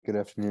Good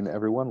afternoon,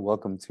 everyone.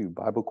 Welcome to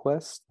Bible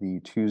Quest,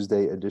 the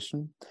Tuesday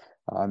edition.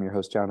 I'm your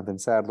host, Jonathan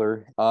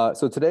Sadler.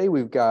 So today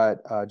we've got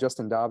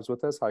Justin Dobbs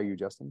with us. How are you,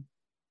 Justin?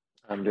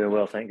 I'm doing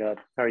well, thank God.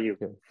 How are you?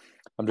 Good.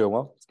 I'm doing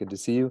well. It's good to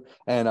see you.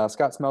 And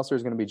Scott Smelser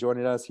is going to be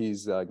joining us.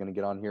 He's going to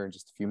get on here in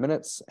just a few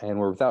minutes. And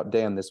we're without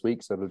Dan this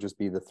week, so it'll just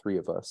be the three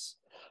of us.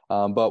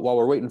 But while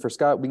we're waiting for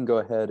Scott, we can go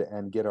ahead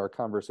and get our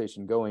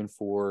conversation going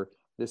for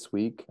this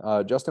week.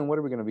 Justin, what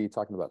are we going to be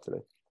talking about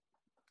today?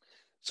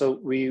 So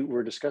we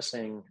were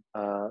discussing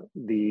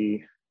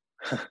the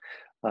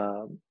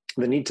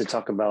need to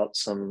talk about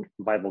some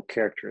Bible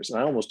characters, and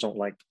I almost don't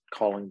like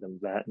calling them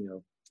that.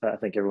 I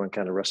think everyone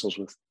kind of wrestles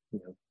with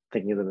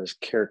thinking of them as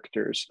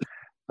characters.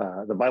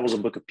 The Bible's a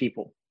book of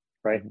people,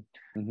 right?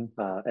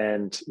 Mm-hmm.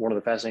 And one of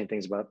the fascinating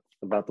things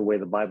about the way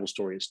the Bible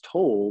story is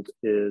told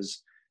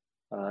is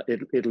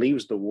it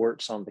leaves the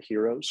warts on the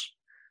heroes.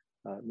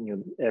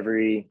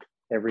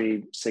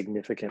 Every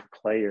significant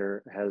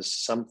player has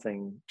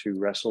something to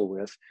wrestle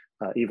with.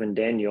 Even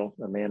Daniel,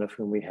 a man of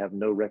whom we have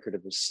no record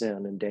of his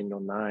sin, in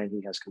Daniel 9,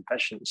 he has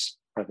confessions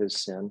of his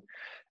sin.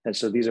 And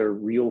so these are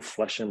real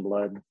flesh and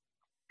blood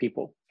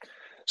people.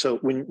 So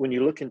when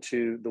you look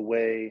into the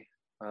way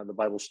the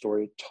Bible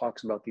story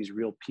talks about these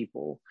real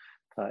people,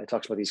 it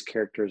talks about these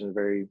characters in a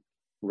very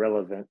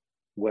relevant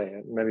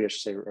way, maybe I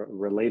should say a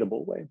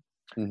relatable way.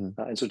 Mm-hmm.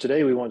 And so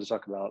today we wanted to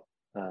talk about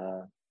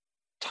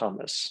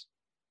Thomas.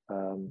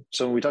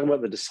 So when we talk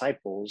about the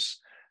disciples,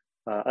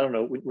 I don't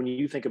know, when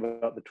you think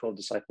about the 12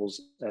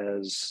 disciples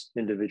as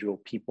individual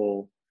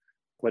people,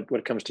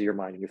 what comes to your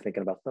mind when you're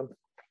thinking about them?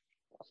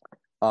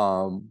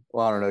 Well,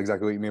 I don't know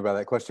exactly what you mean by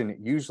that question.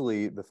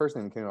 Usually the first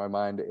thing that came to my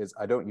mind is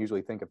I don't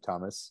usually think of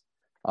Thomas.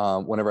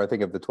 Whenever I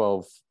think of the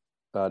 12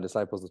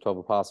 disciples, the 12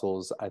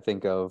 apostles, I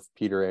think of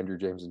Peter, Andrew,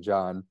 James, and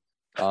John.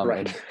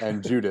 Right.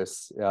 and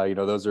Judas.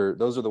 Those are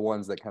the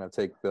ones that kind of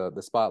take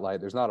the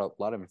spotlight. There's not a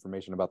lot of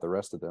information about the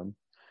rest of them.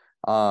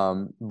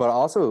 But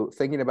also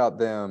thinking about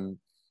them,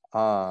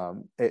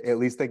 at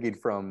least thinking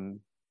from,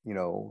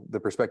 the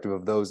perspective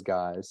of those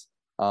guys,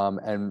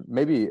 and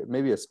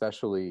maybe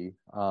especially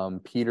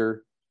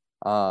Peter.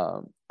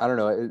 I don't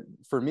know.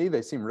 For me,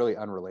 they seem really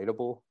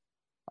unrelatable,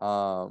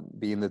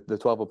 being the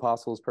 12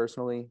 apostles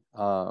personally.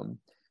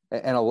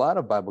 And a lot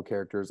of Bible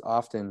characters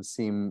often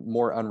seem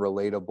more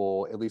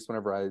unrelatable, at least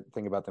whenever I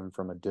think about them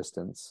from a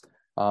distance.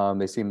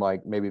 They seem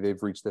like maybe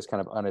they've reached this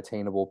kind of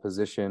unattainable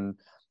position.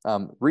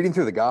 Reading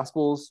through the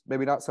Gospels,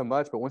 maybe not so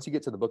much, but once you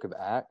get to the book of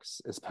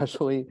Acts,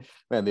 especially,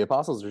 man, the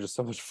apostles are just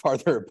so much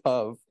farther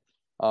above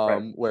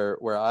right.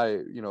 where I,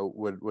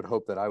 would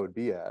hope that I would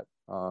be at.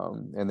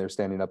 And they're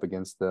standing up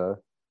against the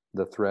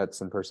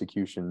threats and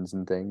persecutions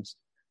and things.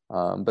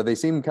 But they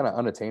seem kind of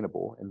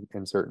unattainable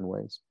in certain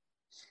ways.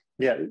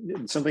 Yeah,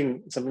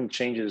 something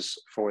changes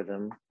for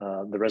them.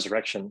 The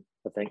resurrection,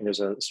 I think there's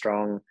a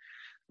strong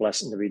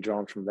lesson to be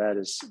drawn from that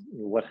is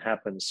what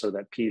happens so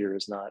that Peter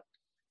is not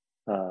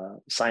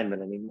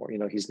Simon anymore.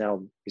 He's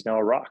now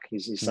a rock.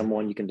 He's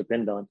someone you can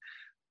depend on.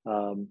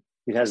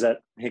 He has that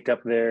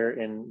hiccup there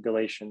in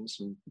Galatians,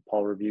 and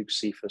Paul rebukes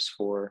Cephas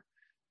for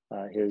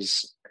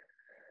his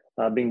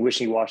being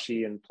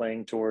wishy-washy and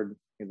playing toward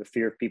the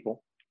fear of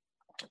people.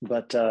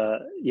 But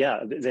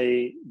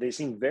they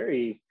seem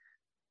very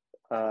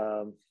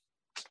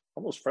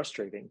almost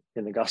frustrating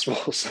in the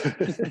Gospels.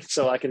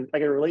 So I can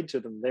relate to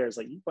them there. It's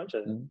like you bunch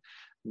of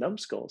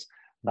numbskulls.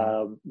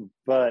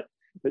 But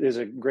there's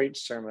a great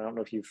sermon. I don't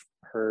know if you've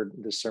heard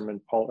this sermon,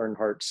 Paul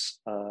Earnhardt's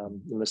The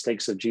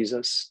Mistakes of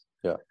Jesus.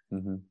 Yeah.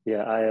 Mm-hmm.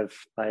 Yeah, I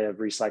have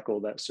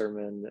recycled that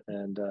sermon,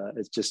 and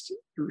it's just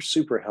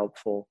super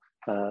helpful.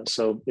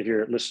 So if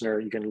you're a listener,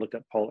 you can look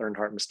up Paul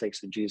Earnhardt,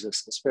 Mistakes of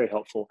Jesus. It's very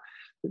helpful.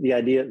 The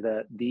idea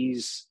that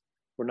these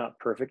were not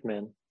perfect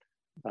men.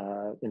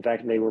 In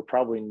fact, they were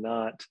probably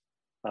not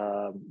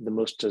the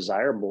most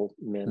desirable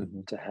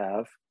men to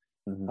have.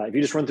 Mm-hmm. If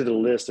you just run through the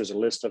list, there's a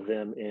list of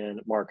them in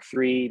Mark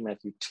 3,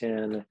 Matthew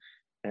 10,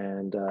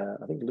 and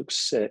I think Luke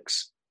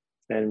 6.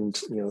 And,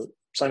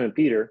 Simon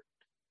Peter,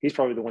 he's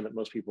probably the one that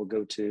most people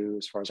go to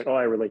as far as like, oh,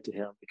 I relate to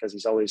him because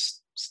he's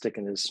always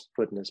sticking his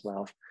foot in his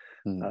mouth.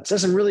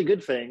 Says some really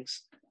good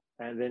things.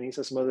 And then he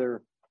says some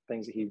other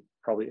things that he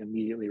probably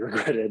immediately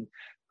regretted.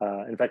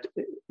 In fact,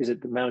 is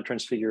it the Mount of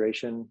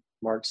Transfiguration?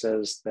 Mark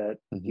says that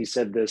he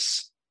said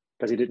this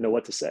because he didn't know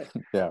what to say.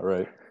 Yeah,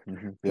 right.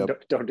 Mm-hmm.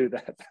 Yep. Don't do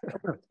that.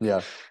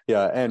 Yeah.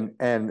 And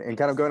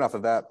kind of going off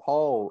of that,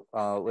 Paul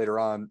later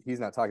on, he's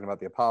not talking about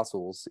the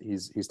apostles.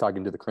 He's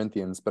talking to the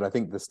Corinthians, but I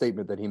think the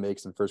statement that he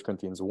makes in 1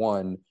 Corinthians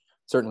 1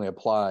 certainly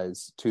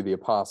applies to the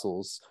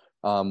apostles.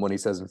 When he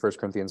says in 1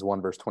 Corinthians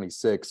 1, verse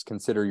 26,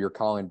 consider your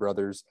calling,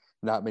 brothers.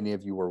 Not many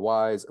of you were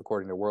wise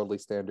according to worldly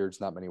standards.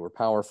 Not many were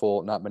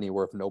powerful. Not many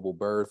were of noble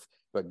birth.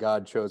 But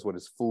God chose what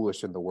is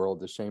foolish in the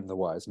world to shame the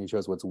wise. And he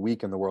chose what's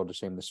weak in the world to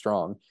shame the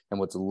strong. And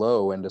what's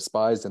low and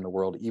despised in the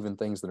world, even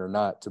things that are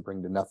not, to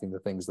bring to nothing the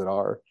things that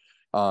are.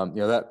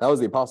 That was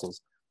the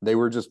apostles. They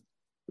were just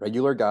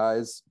regular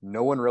guys.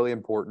 No one really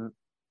important.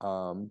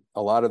 A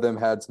lot of them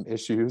had some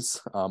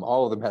issues.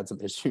 All of them had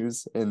some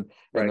issues in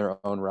their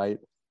own right.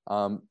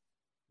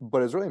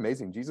 but it's really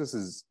amazing.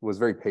 Was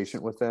very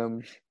patient with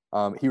them.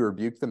 He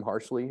rebuked them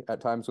harshly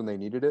at times when they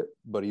needed it,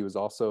 but he was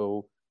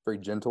also very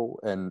gentle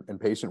and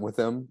patient with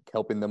them,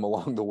 helping them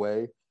along the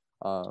way.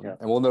 And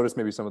we'll notice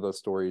maybe some of those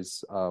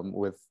stories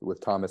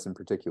with Thomas in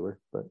particular.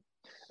 But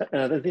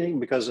and I think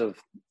because of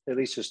at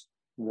least just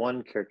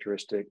one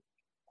characteristic,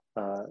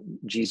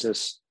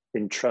 Jesus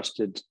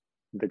entrusted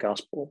the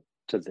gospel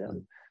to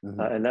them,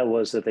 and that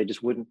was that they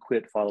just wouldn't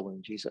quit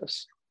following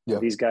Jesus. Yeah.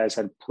 These guys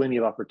had plenty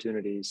of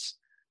opportunities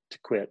to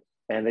quit,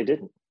 and they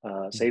didn't,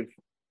 save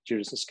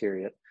Judas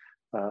Iscariot.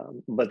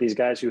 But these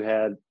guys who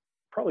had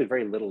probably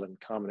very little in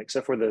common,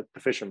 except for the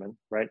fishermen,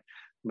 right?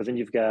 But then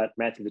you've got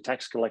Matthew the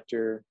tax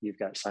collector, you've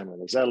got Simon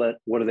the zealot.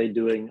 What are they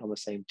doing on the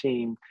same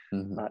team?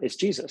 It's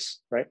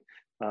Jesus, right?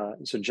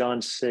 So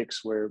John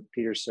 6, where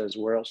Peter says,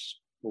 "Where else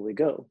will we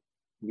go?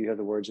 You have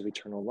the words of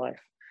eternal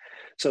life."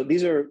 So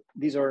these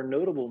are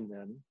notable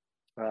men,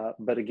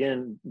 but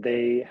again,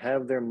 they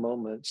have their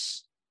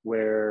moments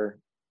where,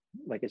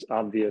 like, it's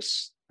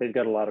obvious they've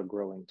got a lot of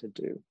growing to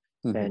do,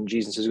 and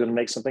Jesus is going to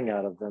make something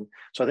out of them.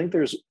 So I think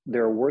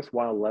there are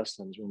worthwhile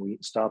lessons when we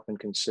stop and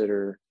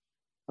consider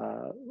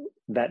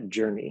that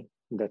journey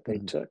that they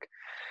took.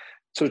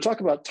 So to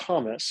talk about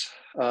Thomas,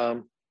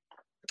 a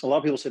lot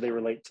of people say they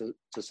relate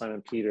to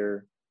Simon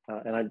Peter,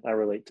 and I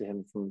relate to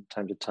him from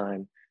time to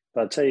time.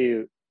 But I'll tell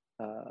you,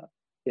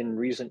 in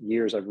recent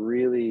years, I've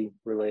really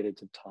related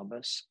to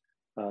Thomas.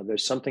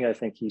 There's something I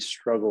think he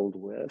struggled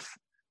with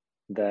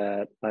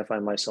that I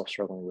find myself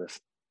struggling with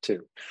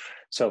too.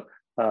 So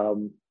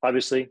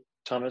obviously,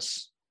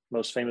 Thomas,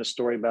 most famous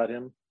story about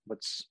him.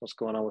 What's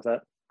going on with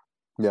that?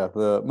 Yeah,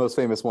 the most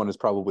famous one is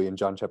probably in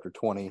John chapter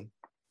 20.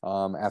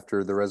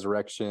 After the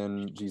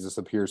resurrection, Jesus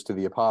appears to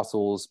the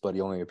apostles, but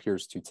he only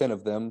appears to 10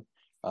 of them.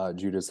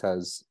 Judas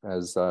has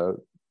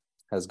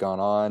gone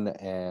on,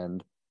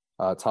 and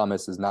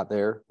Thomas is not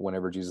there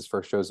whenever Jesus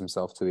first shows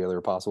himself to the other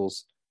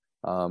apostles.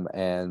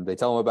 And they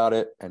tell him about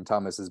it, and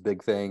Thomas's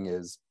big thing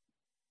is,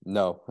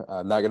 no,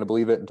 I'm not going to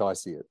believe it until I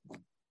see it.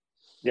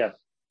 Yeah.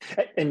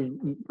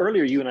 And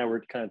earlier, you and I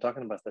were kind of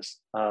talking about this.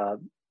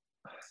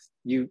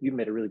 You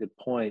made a really good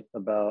point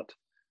about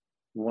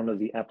one of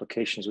the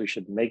applications we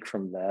should make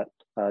from that.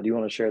 Do you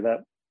want to share that?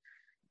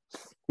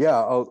 Yeah,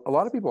 a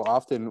lot of people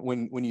often,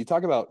 when you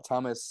talk about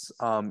Thomas,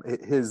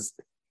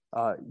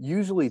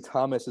 usually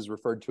Thomas is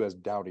referred to as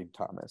doubting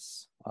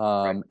Thomas.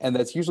 Right. And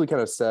that's usually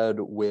kind of said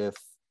with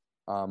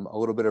a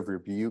little bit of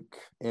rebuke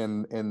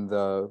in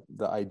the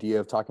idea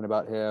of talking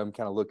about him,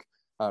 kind of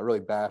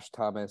really bash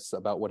Thomas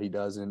about what he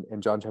does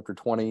in John chapter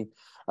 20.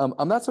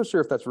 I'm not so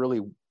sure if that's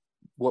really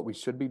what we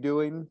should be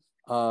doing.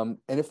 And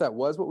if that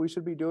was what we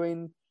should be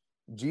doing,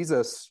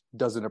 Jesus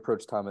doesn't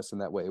approach Thomas in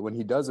that way. When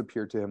he does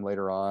appear to him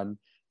later on,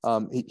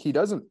 he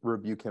doesn't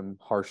rebuke him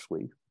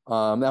harshly.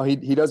 Now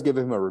he does give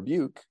him a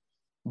rebuke,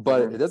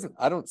 but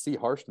I don't see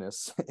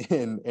harshness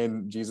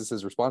in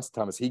Jesus's response to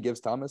Thomas. He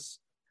gives Thomas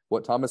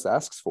what Thomas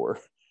asks for,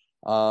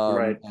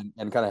 right,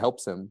 and kind of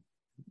helps him,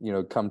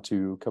 come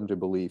to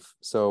belief.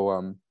 So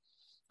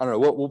I don't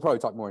know. We'll probably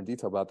talk more in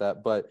detail about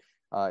that. But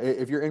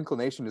if your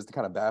inclination is to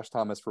kind of bash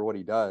Thomas for what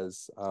he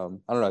does, I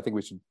don't know. I think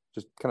we should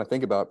just kind of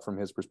think about from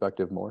his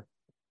perspective more.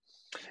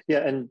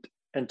 Yeah,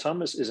 and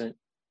Thomas isn't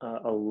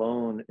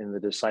alone in the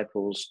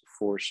disciples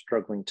for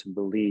struggling to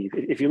believe.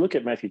 If you look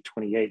at Matthew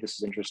 28, this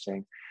is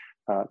interesting.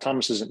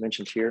 Thomas isn't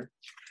mentioned here,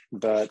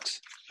 but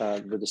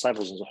the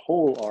disciples as a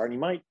whole are. And you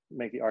might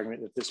make the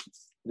argument that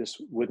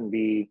this wouldn't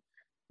be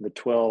the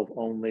 12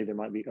 only. There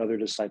might be other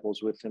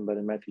disciples with him, but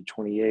in Matthew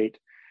 28,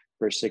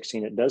 verse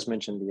 16, it does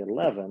mention the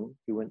 11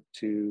 who went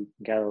to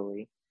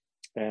Galilee.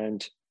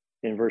 And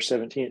in verse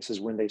 17, it says,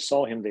 when they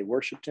saw him, they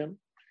worshiped him,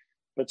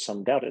 but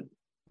some doubted.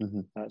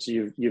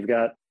 So you've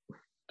got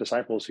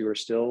disciples who are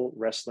still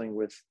wrestling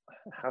with,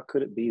 how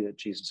could it be that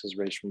Jesus is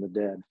raised from the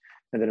dead?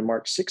 And then in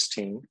Mark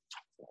 16,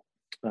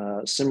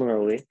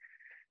 similarly,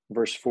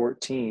 verse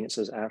 14, it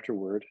says,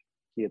 afterward,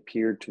 he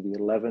appeared to the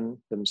 11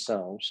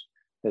 themselves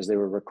as they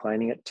were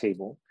reclining at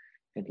table,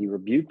 and he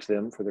rebuked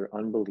them for their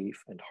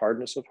unbelief and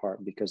hardness of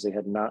heart, because they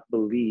had not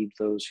believed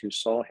those who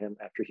saw him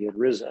after he had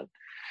risen.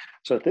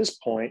 So at this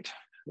point,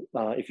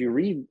 if you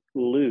read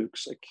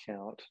Luke's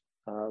account,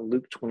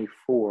 Luke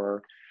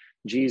 24,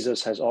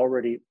 Jesus has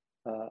already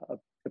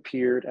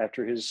appeared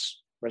after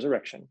his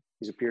resurrection.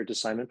 He's appeared to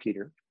Simon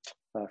Peter.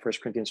 1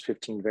 Corinthians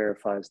 15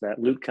 verifies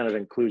that. Luke kind of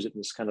includes it in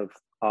this kind of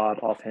odd,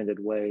 offhanded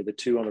way. The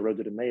two on the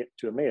road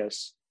to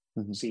Emmaus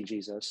see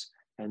Jesus,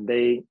 and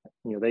they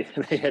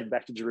head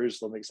back to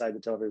Jerusalem, excited to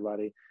tell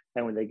everybody.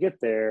 And when they get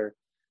there,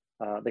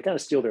 they kind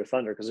of steal their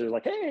thunder, because they're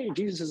like, "Hey,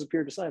 Jesus has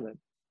appeared to Simon." And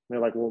they're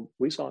like, "Well,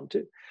 we saw him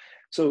too."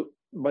 So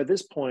by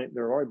this point,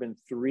 there have already been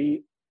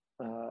 3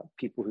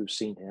 people who've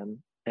seen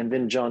him. And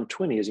then John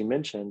 20, as you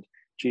mentioned,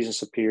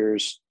 Jesus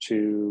appears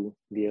to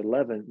the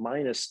 11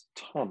 minus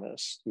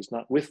Thomas. He's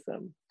not with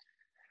them.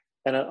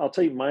 And I'll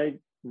tell you,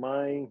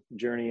 my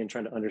journey in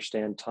trying to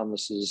understand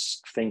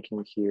Thomas's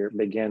thinking here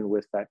began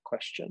with that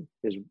question: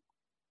 is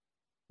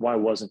why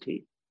wasn't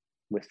he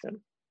with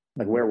them?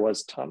 Like, where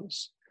was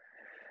Thomas?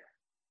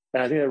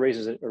 And I think that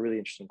raises a really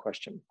interesting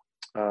question.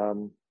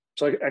 So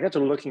So I got to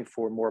looking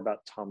for more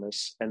about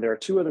Thomas, and there are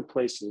two other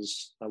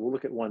places. We'll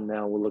look at one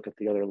now, we'll look at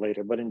the other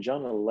later. But in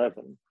John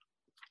 11,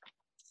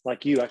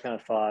 like you, I kind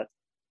of thought,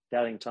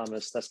 doubting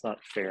Thomas, that's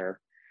not fair.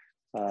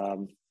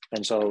 And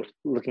so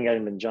looking at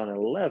him in John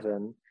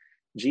 11,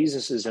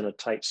 Jesus is in a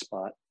tight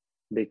spot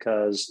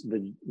because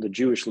the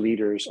Jewish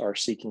leaders are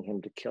seeking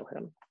him to kill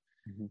him.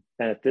 Mm-hmm.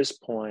 And at this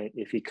point,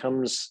 if he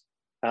comes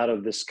out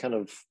of this kind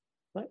of,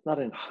 not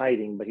in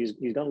hiding, but he's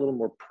gotten a little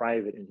more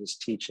private in his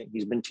teaching.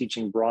 He's been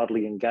teaching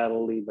broadly in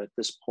Galilee, but at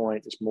this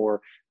point it's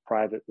more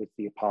private with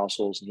the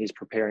apostles, and he's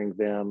preparing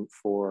them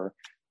for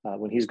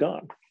when he's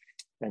gone.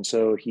 And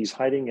so he's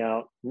hiding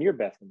out near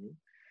Bethany.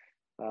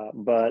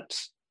 But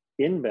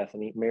in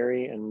Bethany,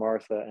 Mary and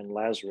Martha and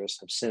Lazarus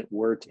have sent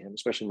word to him,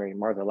 especially Mary and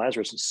Martha.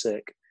 Lazarus is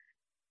sick,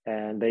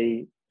 and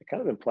they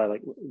kind of imply,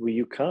 like, will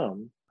you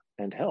come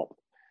and help?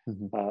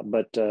 Mm-hmm.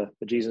 But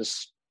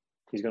Jesus,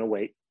 he's going to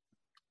wait.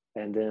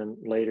 And then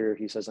later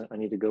he says, I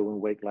need to go and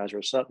wake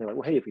Lazarus up. And they're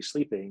like, well, hey, if he's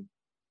sleeping,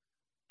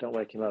 don't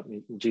wake him up.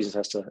 And Jesus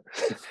has to,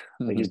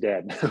 like, he's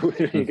dead.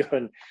 You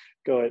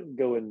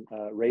go and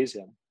raise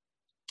him.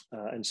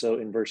 And so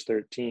in verse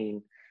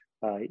 13,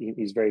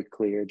 he's very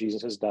clear.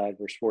 Jesus has died.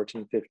 Verse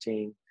 14,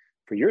 15,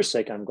 for your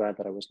sake, I'm glad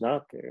that I was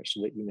not there,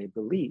 so that you may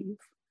believe.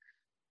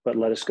 But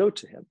let us go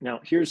to him. Now,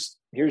 here's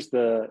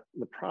the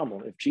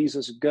problem. If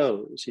Jesus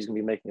goes, he's going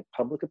to be making a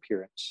public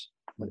appearance.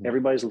 When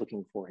everybody's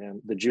looking for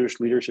him, the Jewish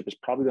leadership is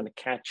probably going to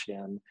catch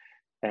him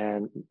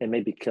and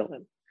maybe kill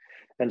him.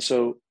 And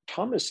so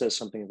Thomas says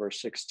something in verse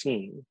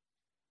 16.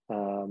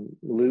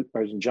 Luke,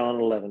 or in John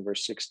 11,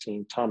 verse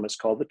 16, Thomas,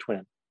 called the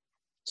twin,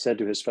 said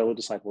to his fellow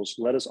disciples,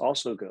 let us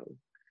also go,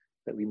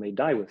 that we may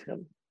die with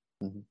him.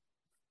 Mm-hmm.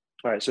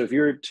 All right, so if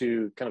you're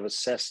to kind of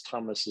assess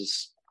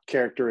Thomas's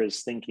character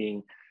as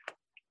thinking,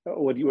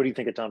 what do you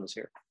think of Thomas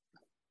here?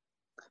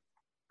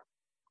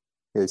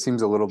 Yeah, it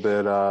seems a little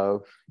bit,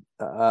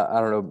 I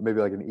don't know, maybe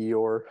like an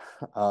Eeyore,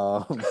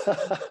 a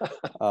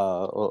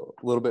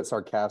little bit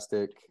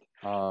sarcastic,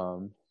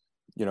 not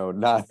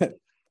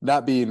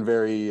being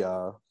very,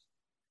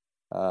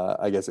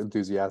 I guess,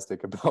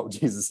 enthusiastic about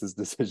Jesus's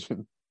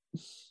decision.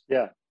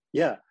 Yeah.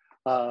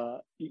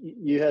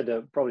 You had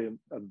probably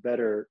a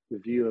better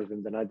view of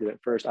him than I did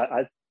at first.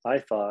 I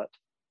thought,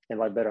 and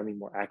by better I mean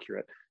more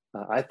accurate.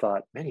 I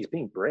thought, man, he's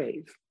being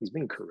brave. He's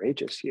being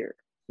courageous here.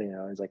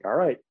 He's like, all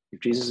right, if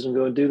Jesus is going to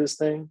go and do this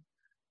thing,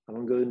 I'm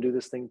going to go and do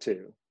this thing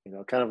too.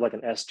 Kind of like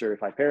an Esther,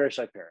 if I perish,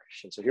 I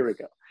perish. And so here we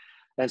go.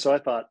 And so I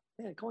thought,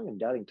 man, calling him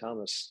Doubting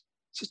Thomas,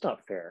 it's just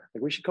not fair.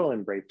 Like, we should call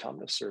him Brave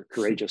Thomas or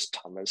Courageous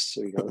Thomas,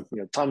 or,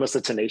 Thomas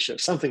the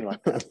Tenacious, something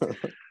like that.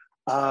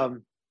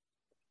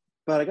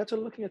 But I got to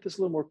looking at this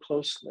a little more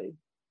closely.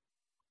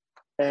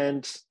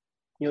 And,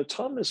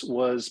 Thomas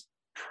was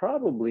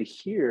probably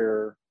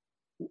here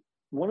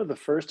one of the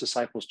first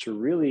disciples to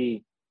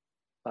really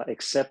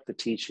accept the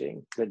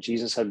teaching that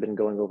Jesus had been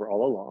going over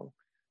all along.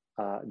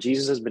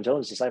 Jesus has been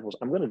telling his disciples,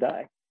 I'm going to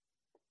die.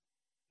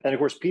 And of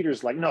course,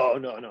 Peter's like, no,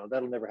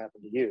 that'll never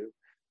happen to you.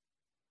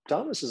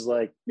 Thomas is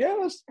like, yeah,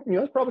 it's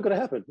probably going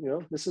to happen.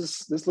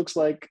 This looks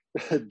like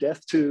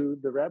death to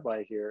the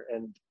rabbi here.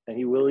 And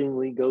he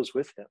willingly goes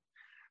with him.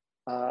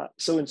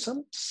 So in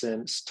some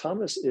sense,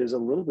 Thomas is a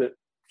little bit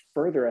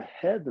further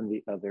ahead than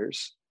the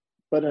others,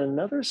 but in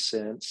another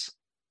sense,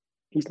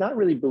 he's not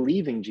really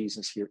believing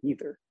Jesus here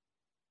either.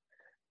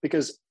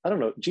 Because, I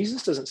don't know,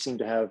 Jesus doesn't seem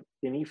to have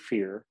any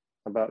fear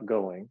about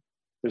going.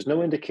 There's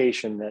no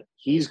indication that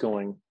he's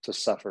going to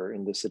suffer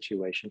in this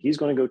situation. He's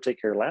going to go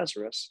take care of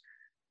Lazarus.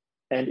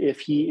 And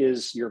if he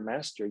is your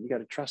master, you got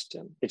to trust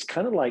him. It's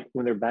kind of like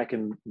when they're back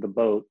in the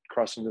boat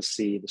crossing the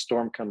sea, the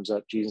storm comes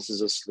up, Jesus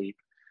is asleep.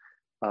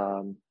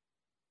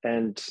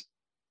 And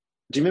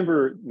do you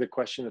remember the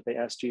question that they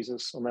asked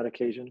Jesus on that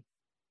occasion?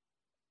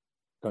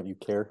 Don't you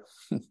care?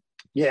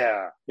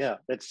 Yeah.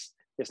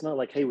 It's not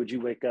like, hey, would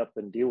you wake up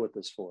and deal with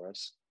this for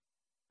us?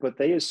 But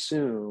they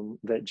assume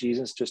that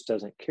Jesus just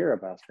doesn't care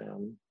about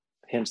them,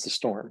 hence the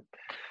storm.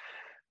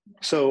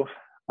 So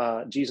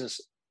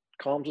Jesus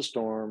calms the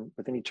storm,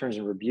 but then he turns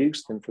and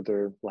rebukes them for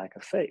their lack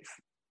of faith.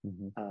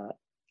 Mm-hmm.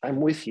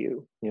 I'm with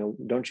you.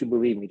 Don't you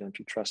believe me? Don't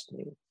you trust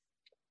me?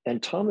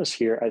 And Thomas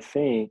here, I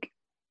think,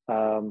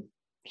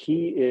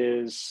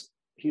 he's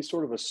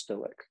sort of a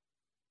Stoic.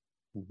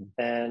 Mm-hmm.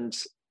 And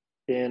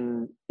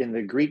in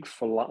the Greek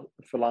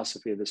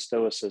philosophy of the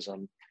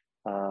Stoicism,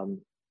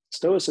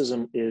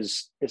 Stoicism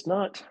it's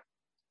not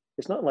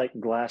like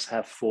glass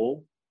half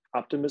full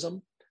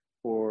optimism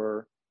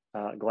or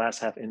glass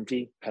half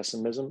empty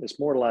pessimism. It's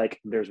more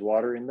like there's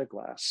water in the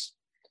glass,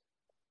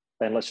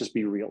 and let's just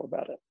be real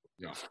about it.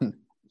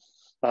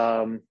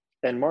 Yeah.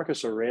 And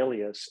Marcus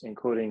Aurelius, in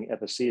quoting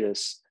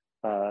Epictetus,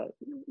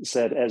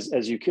 said,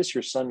 as you kiss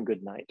your son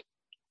goodnight,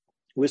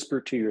 whisper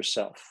to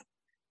yourself,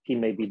 he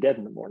may be dead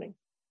in the morning.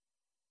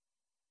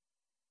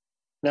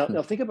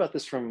 Now think about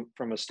this from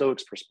a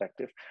Stoic's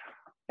perspective.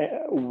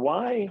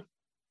 Why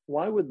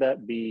would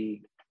that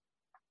be?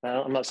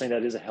 I'm not saying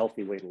that is a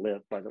healthy way to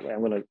live, by the way. I'm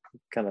going to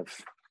kind of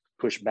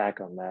push back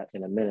on that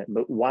in a minute.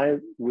 But why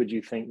would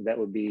you think that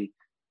would be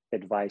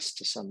advice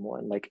to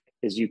someone? Like,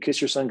 as you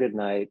kiss your son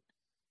goodnight,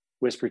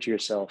 whisper to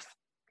yourself,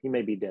 he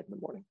may be dead in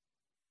the morning.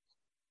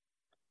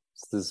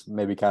 It's this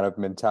maybe kind of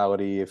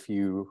mentality, if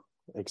you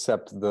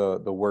accept the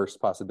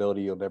worst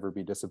possibility, you'll never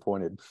be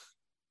disappointed.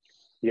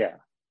 Yeah.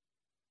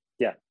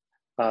 Yeah,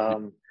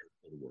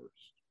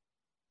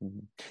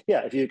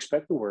 if you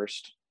expect the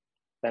worst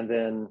and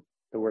then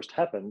the worst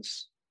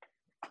happens,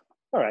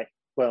 all right,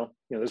 well,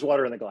 there's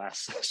water in the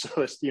glass.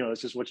 So it's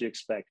just what you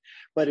expect.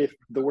 But if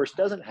the worst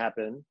doesn't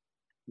happen,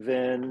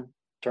 then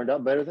turned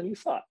out better than you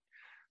thought.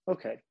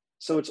 Okay.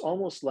 So it's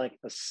almost like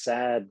a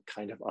sad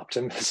kind of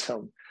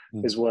optimism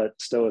is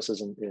what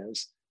Stoicism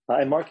is.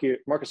 And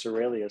Marcus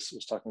Aurelius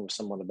was talking with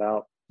someone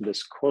about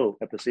this quote,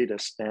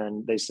 Epictetus,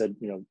 and they said,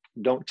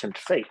 don't tempt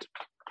fate.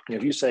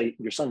 If you say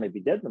your son may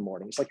be dead in the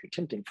morning, it's like you're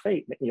tempting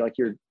fate. Like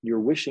you're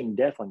wishing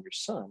death on your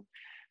son.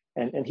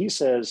 And he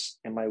says,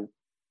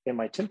 am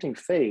I tempting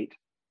fate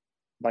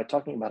by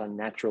talking about a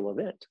natural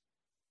event?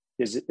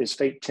 Is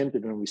fate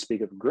tempted when we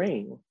speak of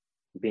grain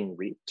being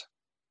reaped?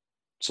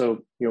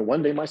 So,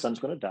 one day my son's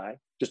going to die,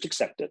 just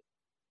accept it.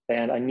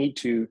 And I need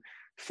to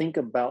think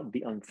about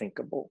the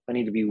unthinkable. I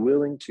need to be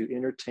willing to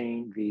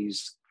entertain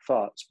these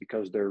thoughts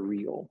because they're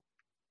real.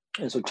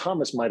 And so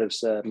Thomas might have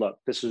said, look,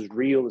 this is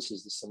real. This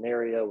is the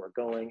scenario we're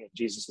going, and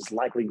Jesus is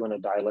likely going to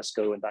die. Let's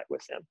go and die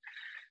with him.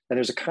 And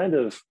there's a kind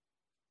of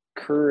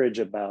courage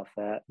about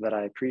that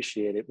I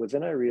appreciated. But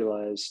then I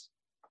realized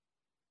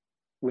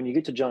when you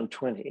get to John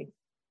 20,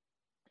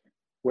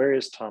 where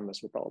is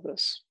Thomas with all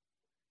this?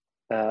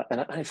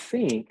 And I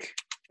think,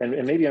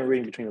 and maybe I'm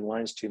reading between the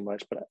lines too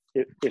much, but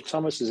if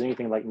Thomas is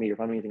anything like me, or if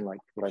I'm anything like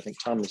what I think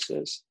Thomas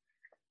is,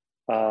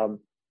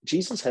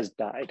 Jesus has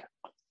died.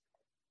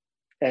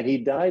 And he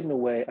died in a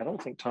way I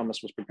don't think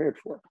Thomas was prepared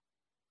for.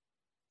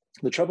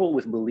 The trouble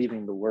with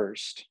believing the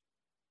worst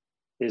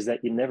is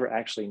that you never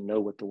actually know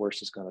what the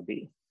worst is going to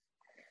be.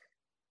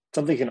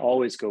 Something can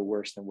always go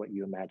worse than what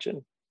you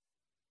imagine.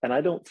 And I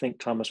don't think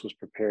Thomas was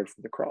prepared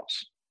for the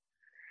cross.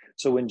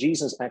 So when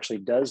Jesus actually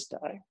does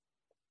die,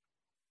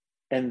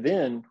 and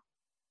then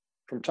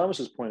from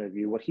Thomas's point of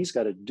view, what he's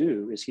got to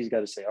do is he's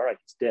got to say, all right,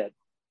 he's dead,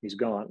 he's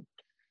gone.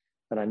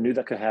 And I knew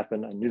that could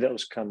happen. I knew that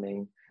was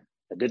coming.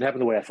 It didn't happen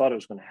the way I thought it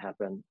was going to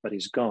happen, but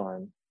he's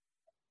gone.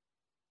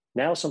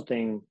 Now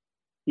something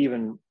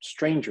even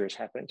stranger is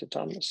happening to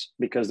Thomas,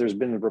 because there's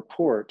been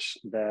reports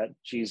that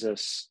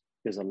Jesus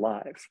is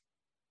alive.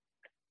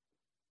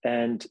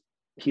 And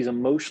he's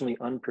emotionally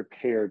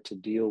unprepared to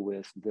deal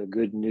with the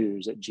good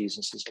news that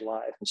Jesus is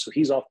alive. And so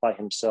he's off by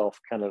himself,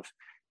 kind of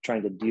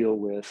trying to deal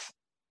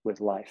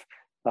with life.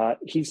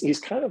 He's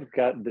kind of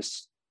got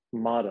this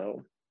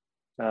motto.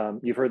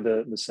 You've heard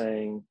the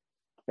saying,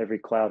 every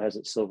cloud has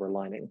its silver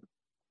lining.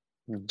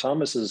 Mm-hmm.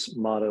 Thomas's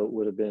motto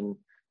would have been,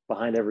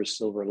 behind every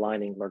silver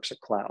lining lurks a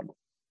cloud.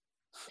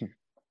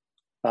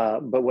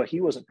 But what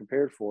he wasn't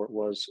prepared for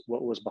was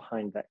what was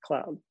behind that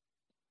cloud.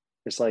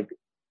 It's like,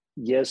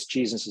 yes,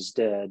 Jesus is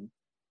dead.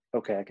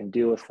 Okay, I can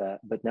deal with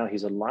that. But now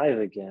he's alive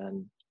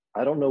again.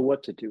 I don't know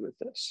what to do with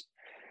this.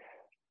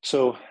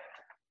 So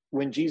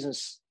when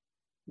Jesus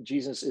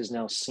is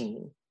now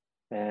seen,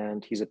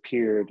 and he's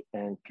appeared,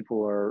 and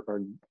people are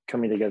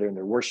coming together, and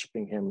they're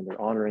worshiping him, and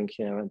they're honoring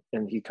him,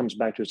 and he comes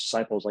back to his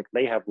disciples like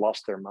they have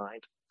lost their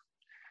mind,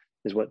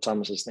 is what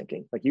Thomas is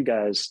thinking. Like, you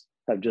guys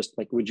have just,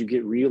 like, would you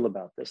get real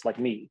about this? Like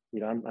me,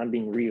 I'm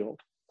being real.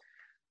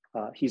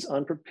 He's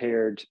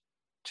unprepared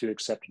to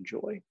accept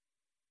joy.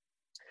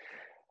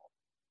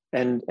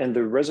 And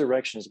the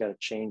resurrection has got to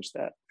change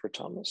that for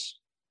Thomas.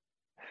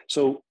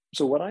 So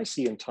what I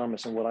see in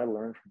Thomas, and what I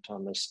learned from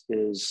Thomas,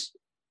 is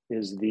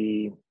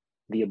the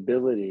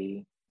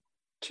ability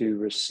to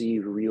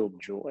receive real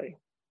joy.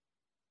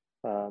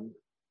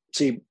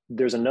 See,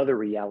 there's another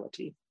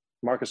reality.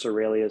 Marcus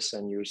Aurelius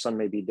and your son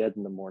may be dead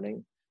in the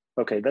morning.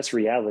 Okay, that's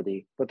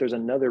reality, but there's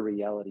another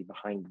reality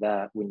behind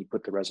that when you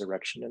put the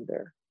resurrection in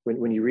there.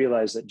 When you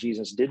realize that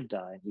Jesus did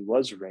die and he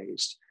was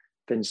raised,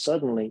 then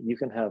suddenly you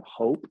can have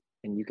hope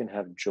and you can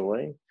have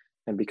joy.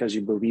 And because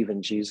you believe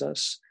in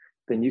Jesus,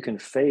 then you can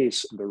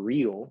face the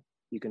real,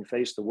 you can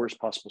face the worst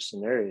possible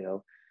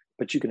scenario,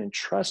 but you can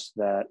entrust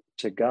that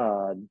to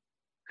God,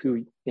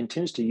 who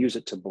intends to use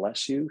it to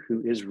bless you,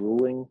 who is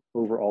ruling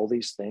over all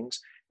these things.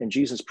 And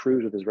Jesus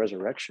proves with his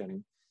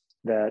resurrection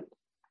that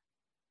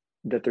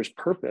there's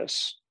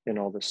purpose in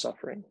all this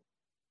suffering,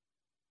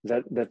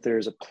 that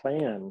there's a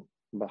plan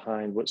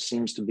behind what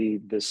seems to be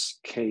this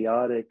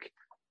chaotic,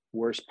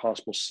 worst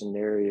possible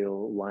scenario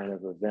line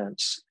of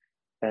events.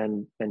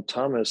 And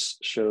Thomas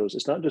shows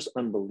it's not just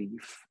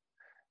unbelief,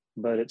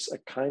 but it's a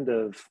kind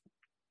of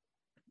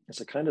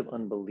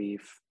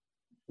unbelief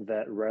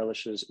that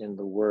relishes in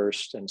the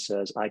worst and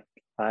says,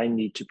 I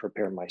need to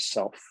prepare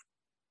myself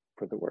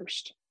for the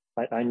worst.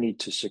 I need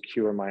to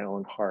secure my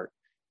own heart.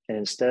 And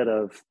instead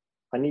of,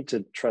 I need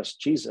to trust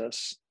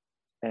Jesus,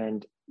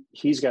 and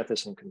he's got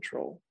this in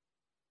control.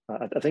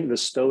 I think the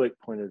Stoic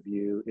point of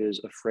view is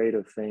afraid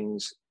of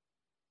things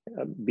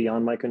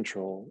beyond my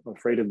control,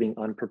 afraid of being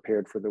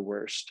unprepared for the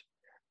worst.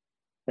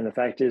 And the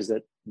fact is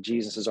that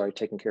Jesus has already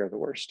taken care of the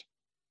worst.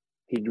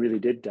 He really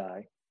did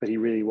die, but he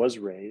really was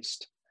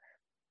raised.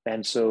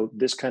 And so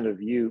this kind of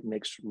view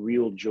makes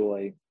real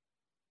joy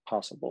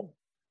possible.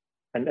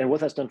 And what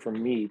that's done for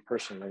me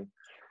personally,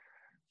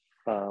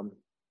 I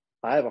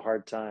have a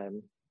hard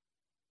time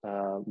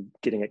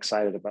getting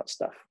excited about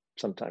stuff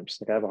sometimes.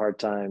 Like I have a hard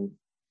time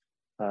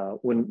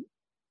when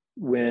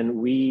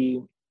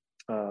we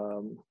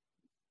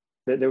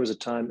there was a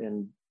time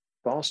in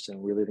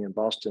Boston, we were living in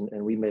Boston,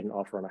 and we made an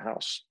offer on a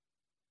house,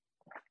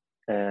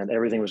 and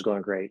everything was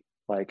going great.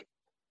 Like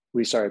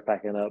we started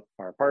packing up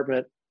our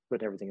apartment,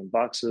 putting everything in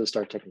boxes,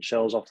 started taking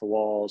shelves off the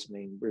walls. I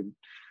mean,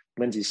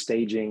 Lindsay's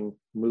staging,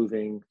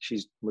 moving.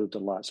 She's moved a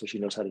lot, so she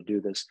knows how to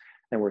do this.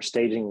 And we're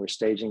staging,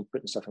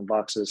 putting stuff in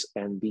boxes.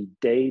 And the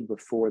day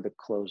before the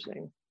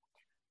closing,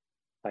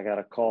 I got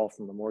a call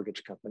from the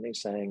mortgage company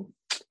saying,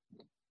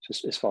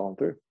 it's falling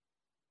through.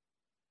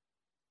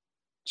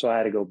 So I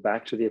had to go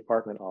back to the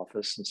apartment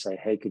office and say,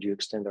 hey, could you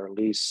extend our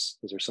lease?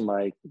 Is there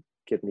somebody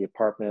getting the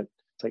apartment?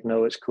 It's like,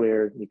 no, it's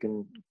clear. You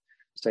can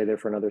stay there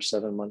for another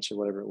 7 months or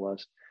whatever it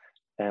was.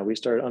 And we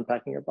started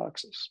unpacking our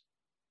boxes.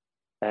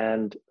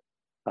 And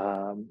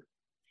I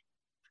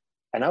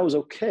was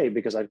okay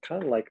because I'd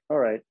kind of like, all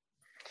right,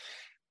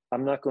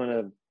 I'm not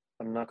going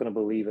to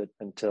believe it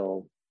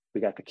until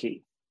we got the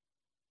key.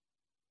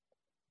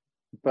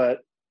 But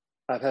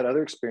I've had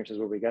other experiences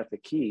where we got the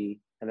key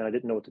and then I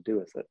didn't know what to do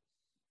with it.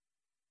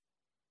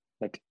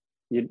 Like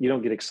you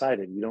don't get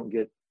excited. You don't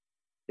get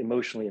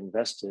emotionally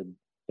invested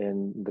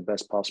in the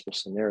best possible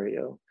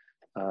scenario.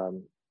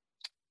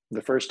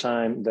 The first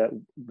time that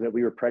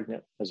we were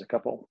pregnant as a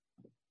couple,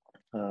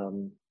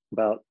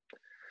 about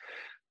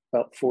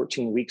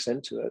 14 weeks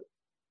into it,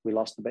 we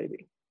lost the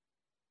baby.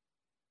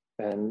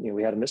 And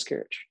we had a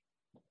miscarriage.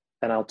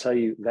 And I'll tell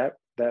you that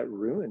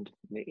ruined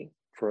me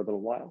for a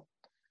little while.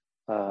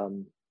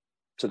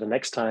 So the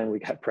next time we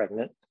got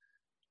pregnant,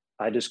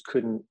 I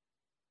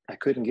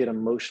couldn't get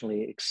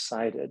emotionally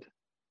excited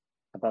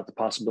about the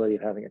possibility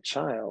of having a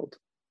child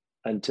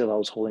until I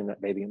was holding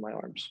that baby in my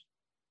arms.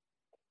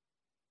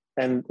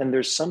 And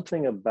there's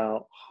something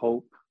about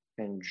hope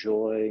and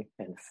joy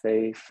and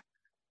faith.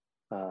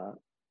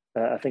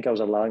 I think I was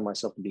allowing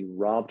myself to be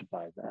robbed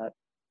by that,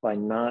 by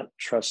not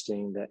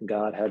trusting that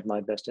God had my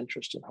best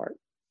interest in heart.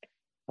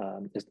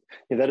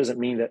 That doesn't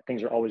mean that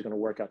things are always going to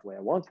work out the way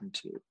I want them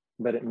to,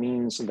 but it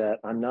means that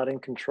I'm not in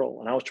control.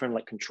 And I was trying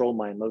to control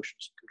my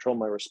emotions, control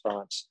my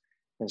response,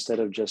 instead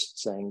of just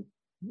saying,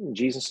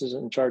 Jesus is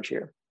in charge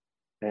here.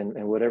 And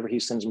whatever he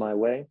sends my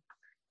way,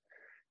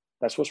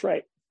 that's what's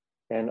right.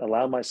 And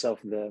allow myself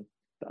the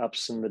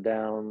ups and the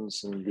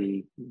downs and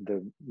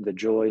the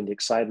joy and the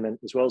excitement,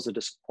 as well as the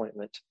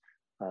disappointment.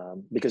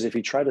 Because if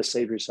you try to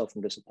save yourself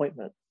from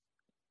disappointment,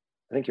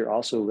 I think you're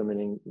also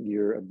limiting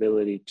your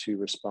ability to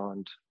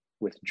respond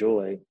with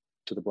joy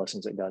to the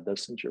blessings that God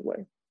does send your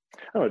way.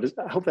 I don't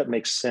know, I hope that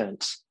makes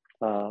sense.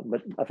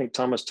 But I think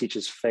Thomas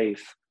teaches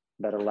faith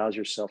that allows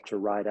yourself to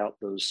ride out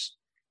those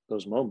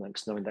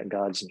moments, knowing that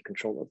God's in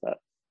control of that.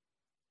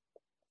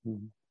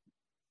 Mm-hmm.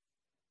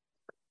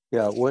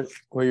 Yeah, what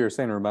you were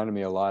saying reminded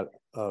me a lot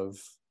of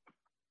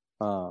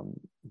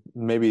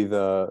maybe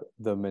the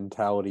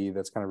mentality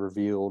that's kind of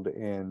revealed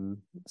in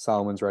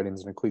Solomon's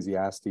writings in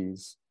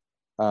Ecclesiastes,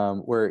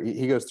 where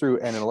he goes through,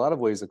 and in a lot of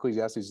ways,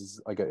 Ecclesiastes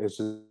is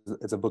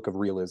it's a book of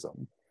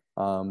realism.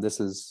 This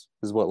is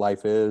what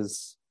life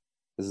is.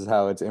 This is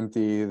how it's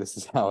empty. This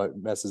is how it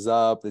messes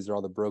up. These are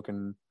all the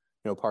broken,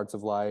 parts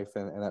of life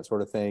and that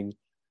sort of thing.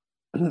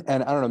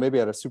 And I don't know, maybe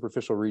at a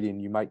superficial reading,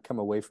 you might come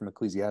away from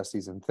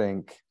Ecclesiastes and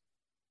think,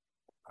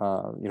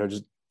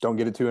 just don't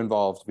get it too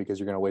involved because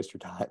you're going to waste your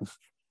time.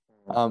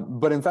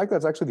 But in fact,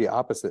 that's actually the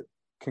opposite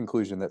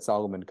conclusion that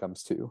Solomon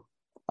comes to.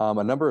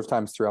 A number of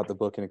times throughout the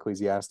book in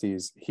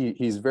Ecclesiastes, he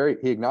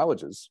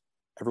acknowledges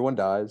everyone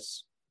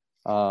dies.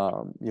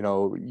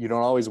 You don't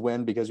always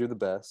win because you're the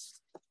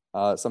best.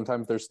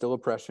 Sometimes there's still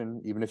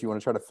oppression. Even if you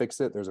want to try to fix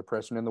it, there's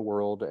oppression in the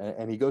world.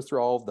 And he goes through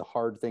all of the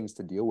hard things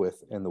to deal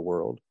with in the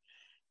world.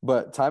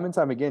 But time and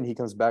time again, he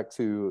comes back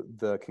to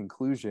the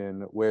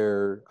conclusion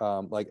where,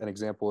 like an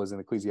example is in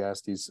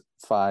Ecclesiastes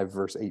 5,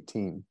 verse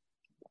 18.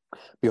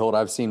 Behold,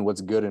 I've seen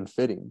what's good and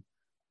fitting,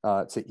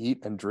 to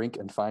eat and drink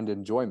and find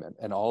enjoyment,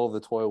 and all of the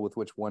toil with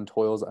which one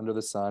toils under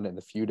the sun in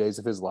the few days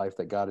of his life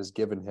that God has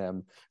given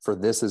him, for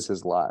this is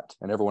his lot.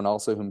 And everyone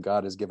also whom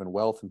God has given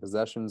wealth and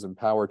possessions and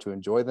power to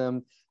enjoy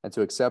them and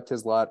to accept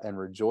his lot and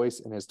rejoice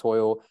in his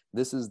toil,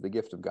 this is the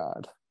gift of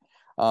God.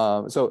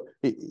 So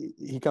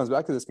he comes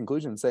back to this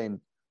conclusion saying,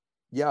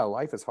 yeah,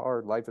 life is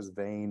hard. Life is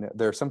vain.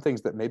 There are some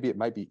things that maybe it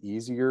might be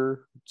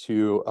easier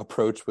to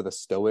approach with a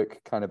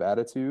stoic kind of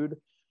attitude,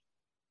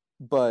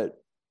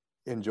 but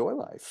enjoy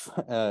life.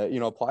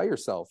 Apply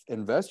yourself,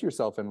 invest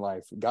yourself in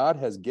life. God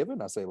has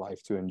given us a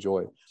life to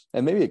enjoy.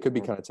 And maybe it could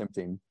be kind of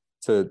tempting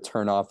to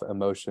turn off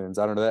emotions.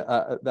 I don't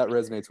know, that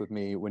resonates with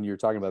me when you're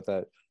talking about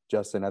that,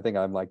 Justin. I think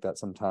I'm like that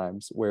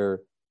sometimes, where,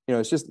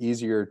 it's just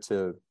easier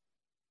to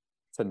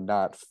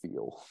not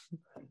feel.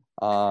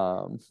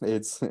 You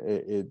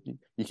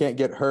can't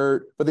get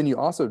hurt, but then you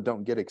also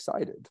don't get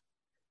excited.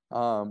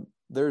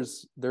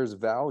 There's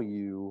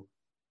value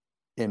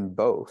in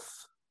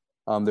both.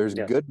 There's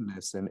Yes.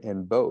 goodness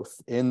in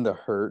both, in the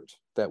hurt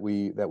that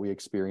we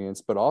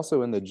experience, but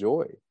also in the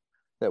joy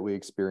that we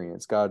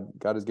experience. God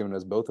has given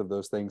us both of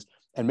those things,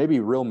 and maybe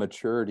real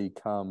maturity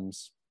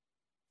comes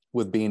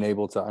with being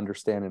able to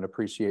understand and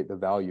appreciate the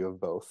value of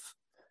both.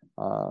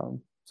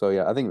 So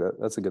yeah, I think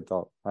that's a good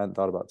thought. I hadn't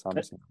thought about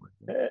Thomas.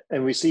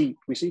 And we see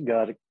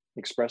God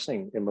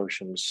expressing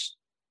emotions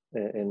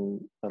in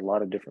a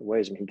lot of different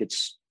ways. I mean, he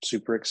gets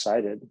super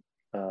excited.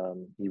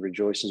 He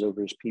rejoices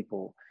over his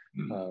people.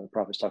 The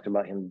prophets talked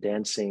about him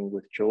dancing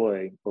with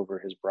joy over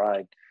his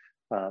bride.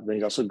 Then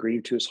he's also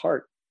grieved to his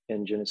heart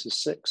in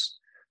Genesis 6.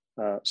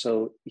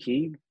 So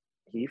he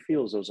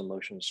feels those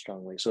emotions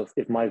strongly. So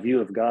if my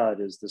view of God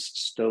is this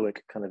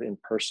stoic kind of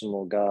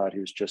impersonal God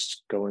who's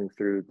just going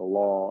through the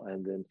law,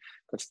 and then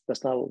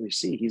that's not what we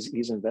see.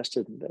 He's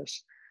invested in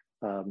this.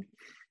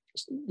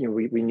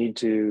 We need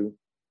to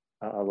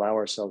allow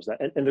ourselves that.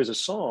 And there's a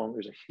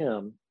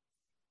hymn.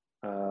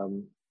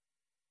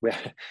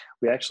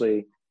 We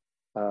actually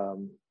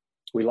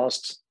we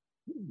lost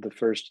the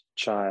first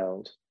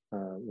child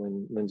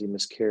when Lindsay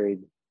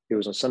miscarried. It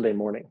was on Sunday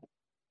morning,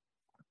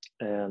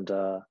 and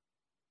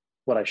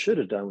what I should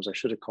have done was I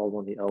should have called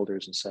one of the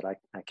elders and said, I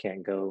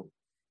can't go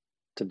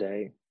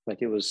today.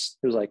 Like it was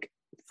like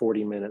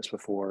 40 minutes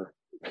before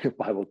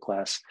Bible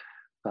class.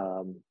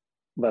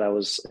 But I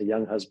was a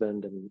young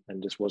husband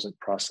and just wasn't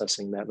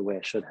processing that the way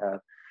I should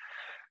have.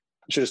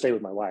 I should have stayed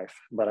with my wife,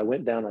 but I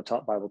went down, I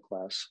taught Bible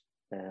class,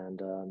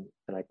 and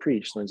I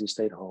preached. Lindsay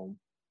stayed home,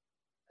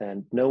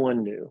 and no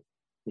one knew,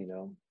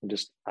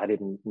 I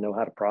didn't know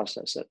how to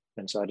process it.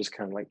 And so I just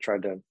kind of like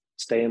tried to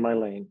stay in my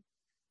lane.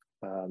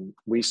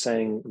 We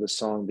sang the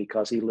song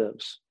 "Because He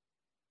Lives"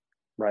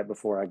 right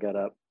before I got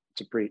up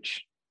to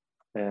preach.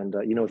 And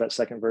you know what that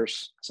second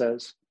verse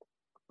says?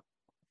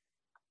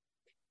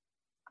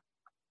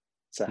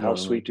 It's how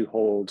sweet to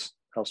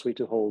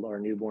hold our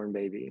newborn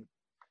baby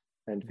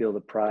and feel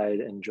the pride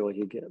and joy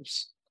he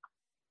gives.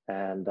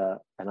 And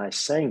I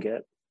sang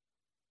it,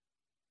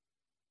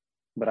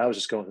 but I was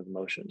just going through the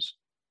motions.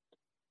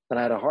 And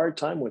I had a hard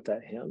time with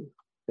that hymn.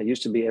 It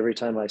used to be every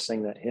time I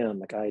sang that hymn,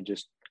 like I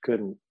just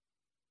couldn't,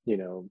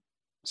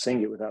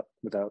 sing it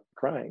without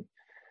crying.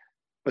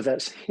 But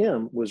that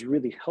hymn was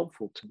really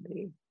helpful to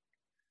me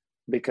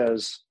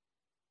because,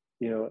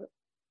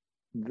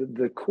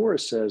 the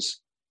chorus says,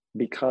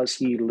 because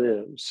he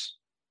lives,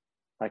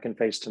 I can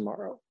face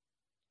tomorrow.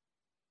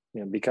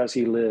 Because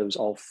he lives,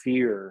 all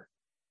fear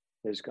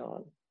is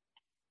gone.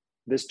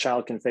 This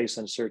child can face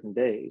uncertain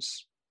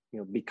days,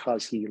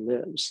 because he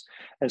lives.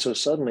 And so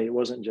suddenly it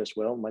wasn't just,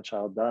 well, my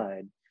child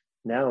died.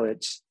 Now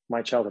it's,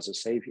 my child has a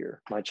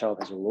savior. My child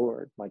has a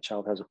Lord. My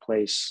child has a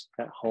place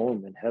at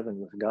home in heaven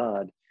with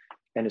God.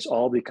 And it's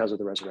all because of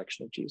the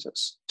resurrection of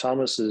Jesus.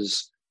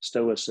 Thomas's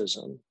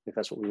stoicism, if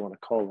that's what we want to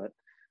call it,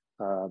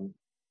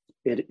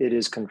 it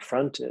is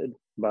confronted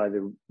by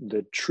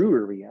the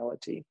truer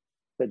reality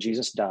that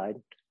Jesus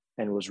died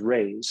and was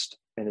raised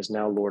and is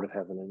now Lord of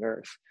heaven and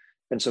earth.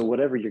 And so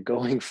whatever you're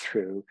going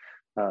through,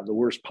 the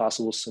worst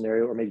possible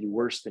scenario, or maybe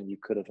worse than you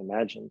could have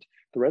imagined,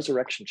 the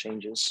resurrection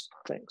changes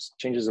things,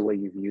 changes the way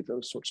you view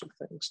those sorts of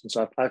things. And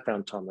so I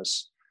found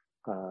Thomas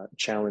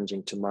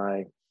challenging to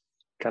my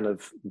kind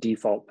of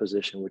default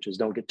position, which is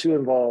don't get too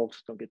involved,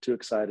 don't get too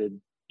excited.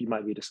 You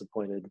might be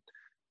disappointed.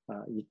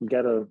 You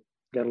gotta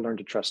learn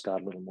to trust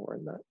God a little more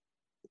in that.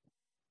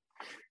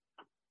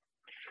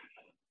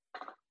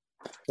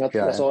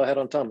 That's all I had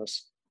on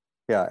Thomas.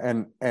 Yeah,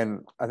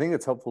 and I think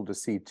it's helpful to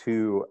see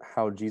too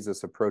how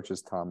Jesus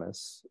approaches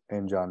Thomas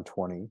in John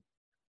 20,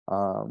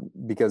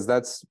 because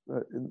that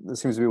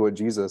seems to be what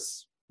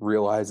Jesus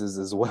realizes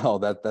as well,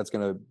 that's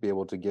going to be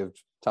able to give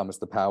Thomas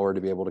the power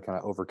to be able to kind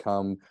of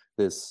overcome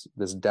this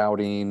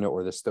doubting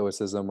or the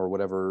stoicism or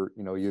whatever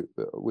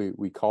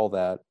we call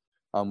that.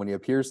 When he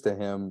appears to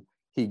him,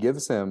 he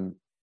gives him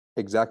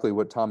exactly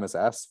what Thomas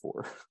asked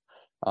for.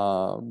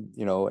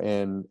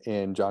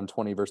 In John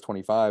 20 verse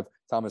 25,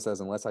 Thomas says,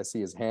 unless I see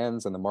his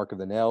hands and the mark of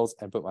the nails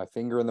and put my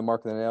finger in the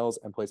mark of the nails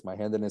and place my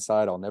hand in his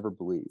side, I'll never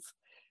believe.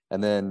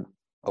 And then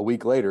a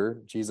week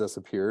later, Jesus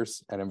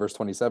appears, and in verse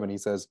 27 he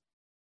says,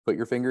 put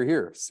your finger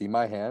here, see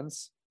my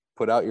hands,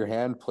 put out your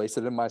hand, place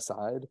it in my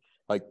side,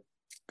 like,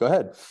 go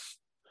ahead.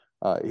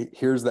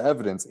 Here's the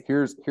evidence,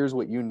 here's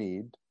what you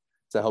need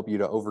to help you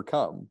to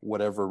overcome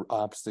whatever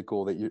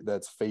obstacle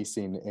that's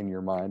facing in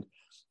your mind.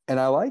 And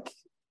I like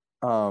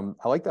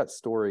that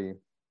story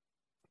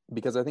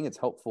because I think it's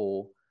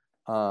helpful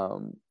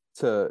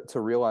to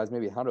realize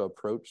maybe how to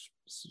approach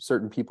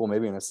certain people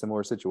maybe in a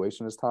similar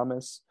situation as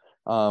Thomas,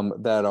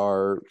 that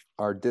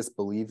are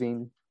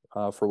disbelieving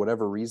for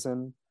whatever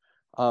reason.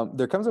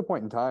 There comes a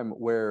point in time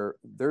where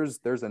there's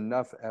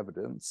enough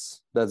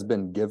evidence that's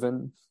been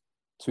given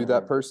to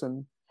that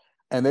person,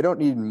 and they don't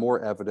need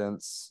more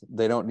evidence.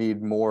 They don't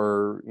need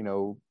more,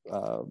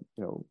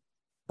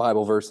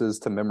 Bible verses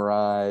to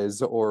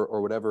memorize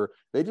or whatever.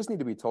 They just need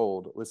to be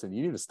told, listen,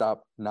 you need to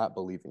stop not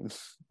believing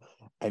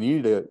and you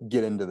need to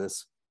get into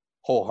this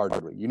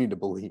wholeheartedly. You need to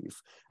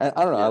believe. And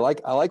I don't know, I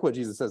like what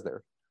Jesus says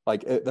there.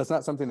 That's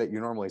not something that you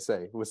normally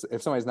say.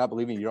 If somebody's not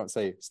believing, you don't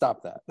say,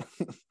 stop that.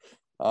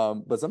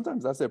 But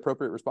sometimes that's the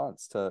appropriate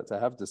response to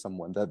have to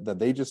someone, that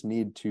they just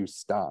need to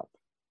stop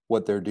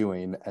what they're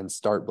doing and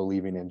start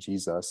believing in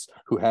Jesus,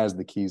 who has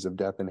the keys of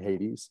death and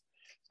Hades.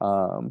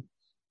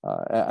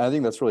 I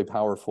think that's really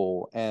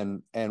powerful.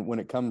 And when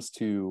it comes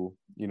to,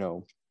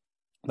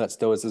 that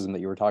stoicism that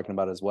you were talking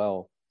about as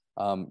well,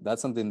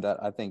 that's something that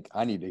I think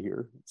I need to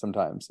hear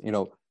sometimes.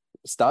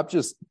 Stop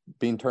just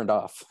being turned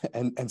off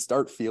and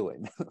start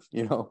feeling,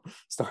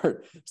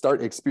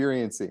 start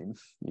experiencing,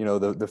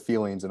 the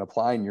feelings, and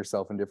applying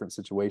yourself in different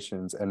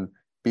situations, and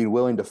be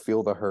willing to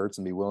feel the hurts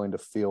and be willing to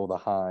feel the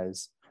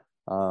highs,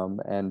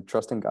 and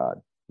trust in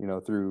God,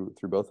 through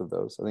both of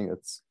those. I think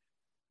it's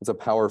a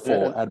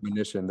powerful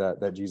admonition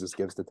that Jesus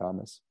gives to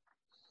Thomas.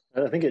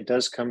 I think it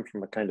does come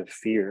from a kind of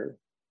fear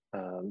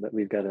that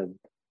we've got to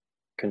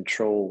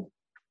control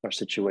our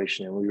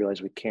situation, and we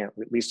realize we can't.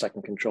 At least I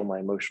can control my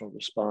emotional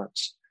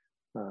response,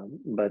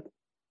 but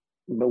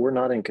we're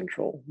not in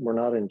control. We're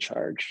not in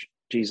charge.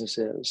 Jesus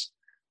is,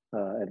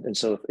 and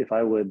so if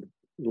I would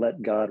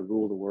let God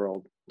rule the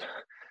world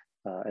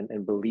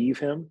and believe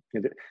Him,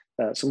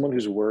 someone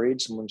who's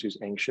worried, someone who's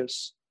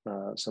anxious,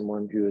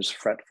 someone who is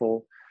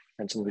fretful,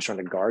 and someone who's trying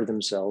to guard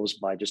themselves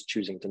by just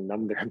choosing to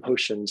numb their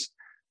emotions,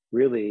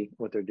 really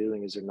what they're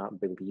doing is they're not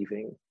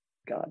believing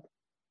God.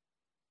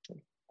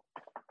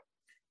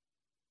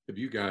 Have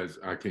you guys,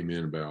 I came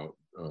in about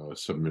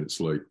 7 minutes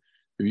late.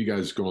 Have you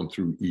guys gone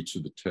through each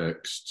of the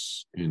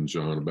texts in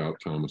John about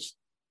Thomas,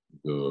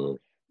 the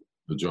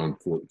John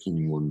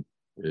 14 one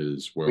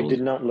as well? We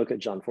did not look at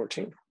John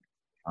 14.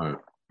 All right.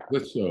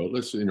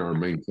 Let's in our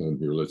main time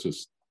here, let's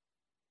just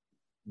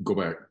go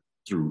back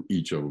through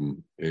each of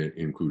them,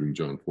 including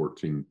John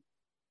 14.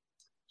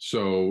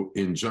 So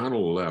in John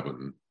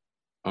 11,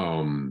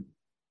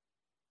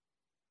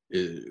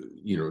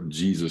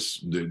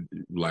 Jesus,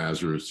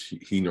 Lazarus,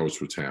 he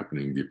knows what's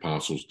happening. The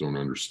apostles don't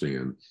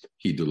understand.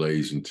 He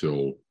delays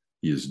until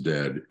he is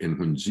dead. And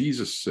when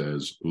Jesus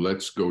says,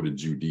 let's go to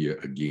Judea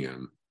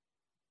again,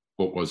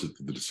 what was it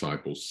that the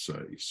disciples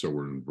say? So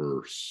we're in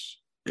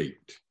verse 8.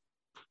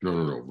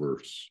 No,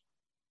 verse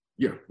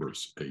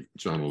 8,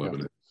 John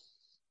 11.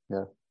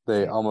 Yeah.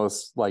 They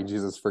almost, like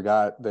Jesus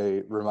forgot,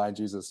 they remind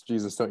Jesus,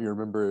 don't you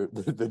remember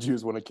the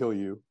Jews want to kill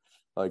you?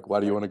 Like, why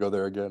do you want to go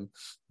there again?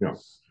 Yeah.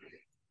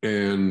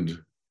 And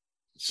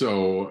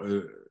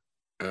so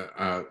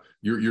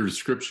your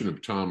description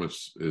of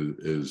Thomas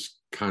is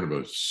kind of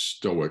a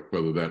stoic,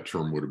 whether that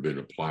term would have been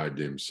applied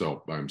to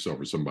himself by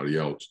himself or somebody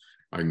else.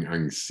 I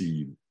can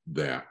see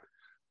that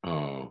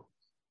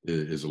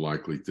is a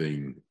likely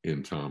thing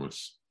in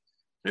Thomas.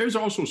 There's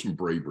also some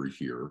bravery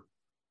here.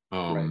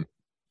 Right.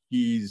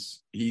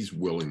 He's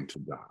willing to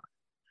die,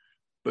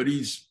 but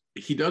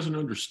he doesn't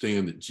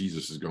understand that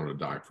Jesus is going to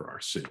die for our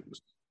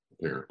sins,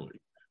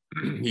 apparently.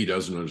 He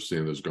doesn't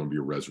understand there's going to be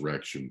a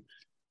resurrection.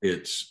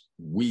 It's,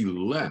 we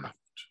left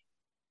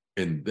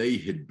and they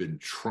had been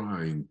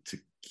trying to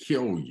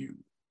kill you.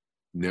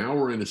 Now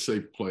we're in a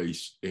safe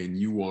place and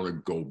you want to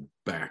go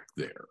back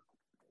there.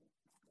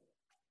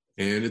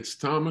 And it's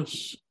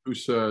Thomas who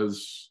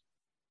says,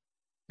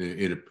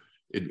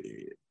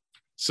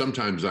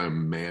 sometimes I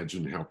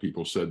imagine how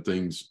people said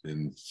things,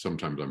 and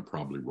sometimes I'm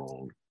probably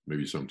wrong.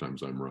 Maybe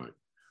sometimes I'm right.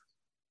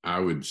 I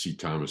would see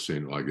Thomas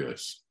saying it like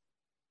this: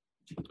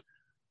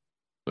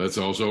 let's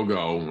also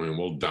go and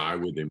we'll die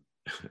with him,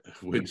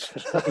 which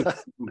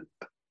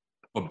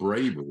a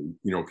bravery,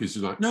 because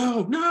he's like,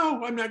 no,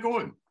 I'm not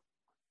going.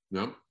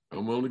 No,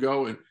 I'm willing to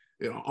go. And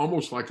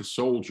almost like a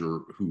soldier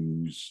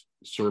who's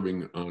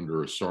serving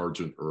under a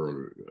sergeant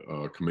or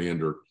a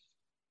commander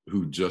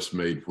who just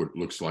made what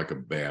looks like a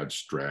bad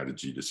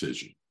strategy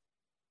decision.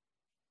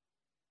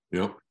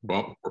 Well,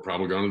 we're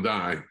probably going to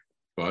die,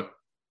 but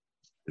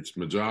it's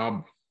my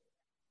job.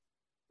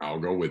 I'll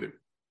go with him.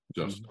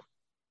 Just.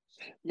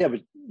 Yeah,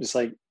 but it's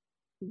like,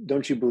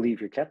 don't you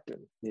believe your captain?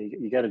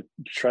 You got to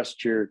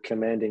trust your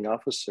commanding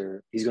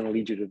officer. He's going to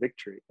lead you to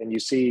victory. And you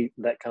see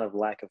that kind of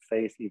lack of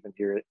faith even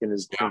here in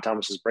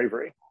Thomas's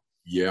bravery.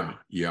 Yeah.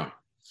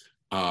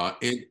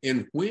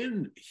 And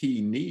when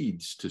he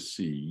needs to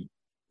see,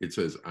 it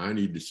says, I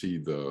need to see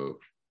the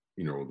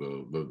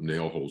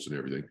nail holes and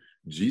everything.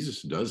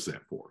 Jesus does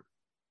that for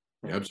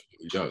him. He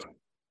absolutely does.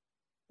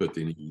 But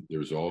then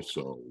there's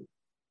also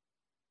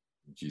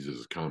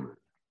Jesus' comment.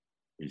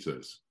 He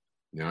says,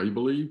 now you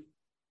believe?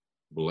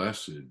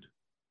 Blessed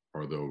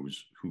are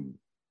those who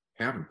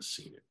haven't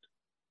seen it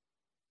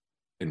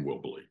and will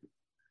believe.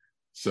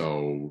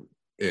 So,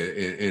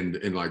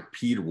 and like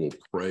Peter will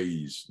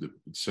praise the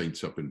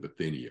saints up in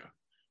Bithynia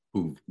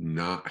who,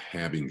 not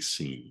having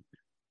seen,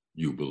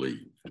 you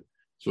believe.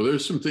 So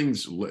there's some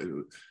things, like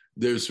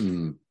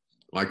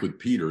with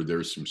Peter,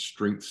 there's some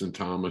strengths in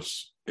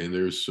Thomas and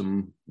there's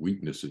some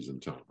weaknesses in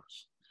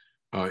Thomas.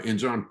 In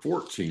John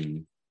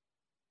 14,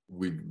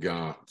 we've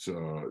got,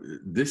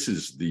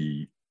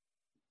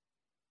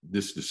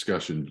 this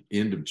discussion,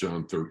 end of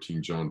John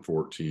 13, John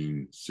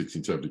 14,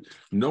 16, 17.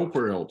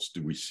 Nowhere else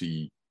do we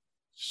see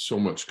so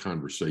much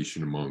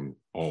conversation among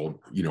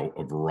all,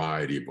 a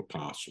variety of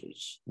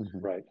apostles.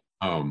 Right.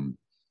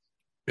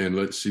 And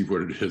let's see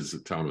what it is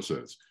that Thomas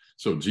says.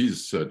 So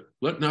Jesus said,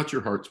 "Let not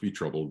your hearts be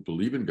troubled.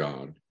 Believe in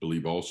God.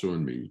 Believe also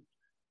in me.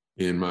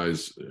 In my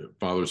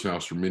Father's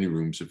house are many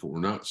rooms. If it were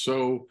not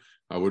so,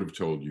 I would have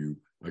told you.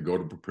 I go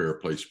to prepare a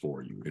place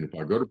for you. And if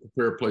I go to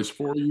prepare a place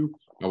for you,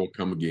 I will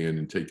come again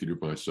and take you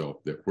to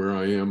myself, that where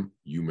I am,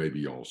 you may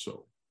be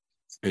also.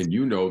 And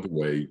you know the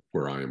way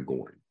where I am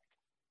going."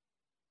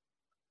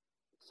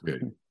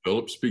 Okay.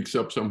 Philip speaks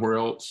up somewhere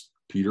else.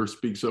 Peter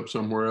speaks up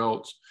somewhere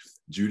else.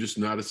 Judas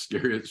not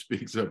Iscariot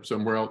speaks up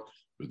somewhere else.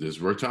 But this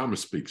is where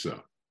Thomas speaks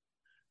up.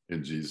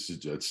 And Jesus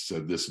just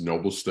said this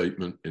noble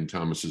statement. And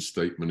Thomas's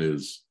statement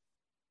is,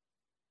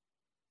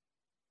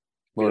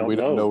 "Lord, we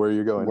don't know where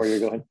you're going." Where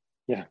you're going.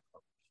 Yeah.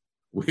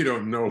 We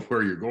don't know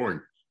where you're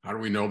going. How do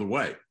we know the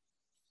way?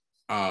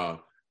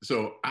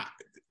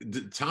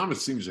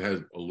 Thomas seems to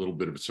have a little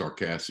bit of a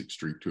sarcastic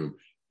streak to him,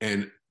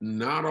 and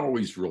not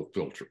always real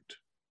filtered.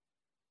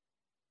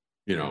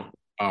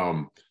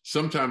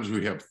 Sometimes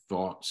we have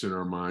thoughts in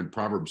our mind.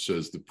 Proverbs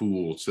says the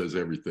fool says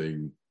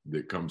everything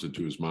that comes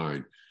into his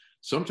mind.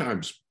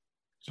 Sometimes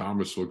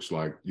Thomas looks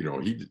like,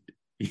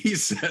 he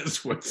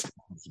says what's in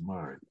his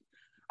mind.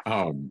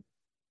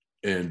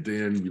 And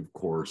then, of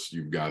course,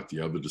 you've got the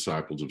other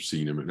disciples have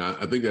seen him. And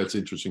I think that's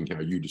interesting how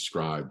you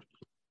described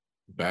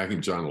back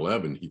in John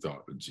 11, he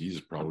thought,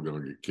 Jesus is probably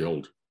going to get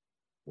killed.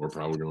 We're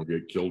probably going to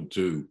get killed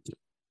too.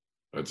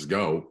 Let's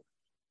go.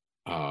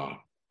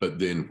 But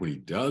then when he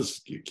does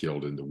get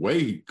killed in the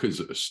way, because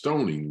a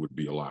stoning would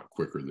be a lot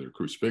quicker than a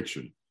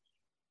crucifixion.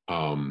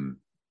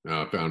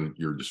 I found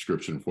your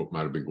description of what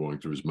might have been going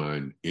through his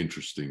mind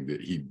interesting,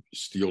 that he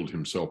steeled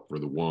himself for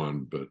the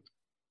one, but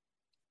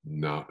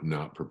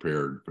not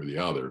prepared for the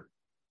other.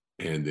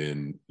 And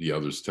then the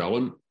others tell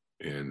him,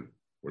 and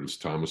what does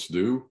Thomas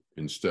do?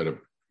 Instead of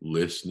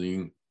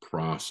listening,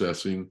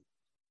 processing,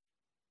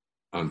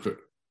 I'm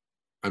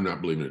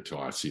not believing it until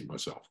I see it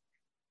myself.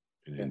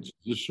 And then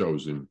Jesus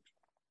shows him.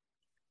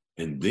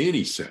 And then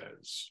he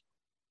says,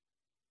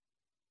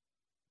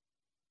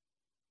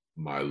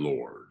 "My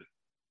Lord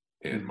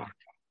and my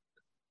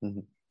God."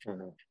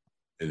 Mm-hmm.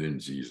 And then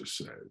Jesus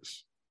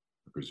says,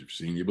 "Because you've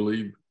seen, you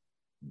believe.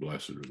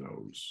 Blessed are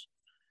those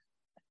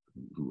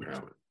who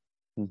haven't."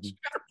 It's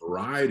got a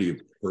variety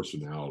of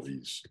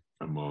personalities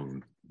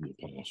among the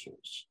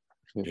apostles.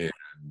 And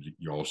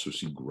you also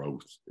see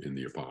growth in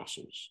the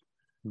apostles.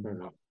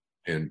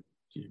 And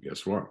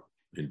guess what?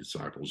 In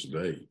disciples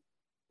today,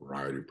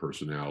 variety of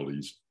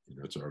personalities, and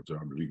that's our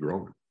job to be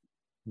growing.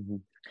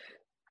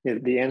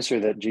 The answer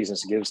that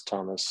Jesus gives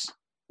Thomas,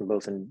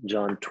 both in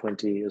John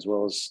 20 as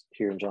well as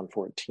here in John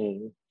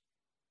 14,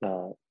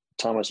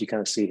 Thomas, you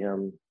kind of see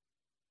him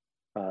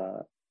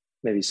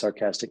maybe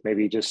sarcastic,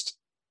 maybe just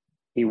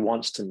he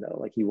wants to know,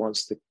 like he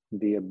wants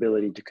the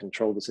ability to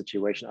control the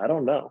situation. I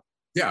don't know.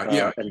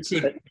 Yeah.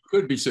 You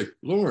could be saying,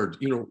 "Lord,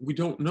 we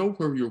don't know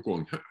where you're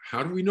going.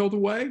 How do we know the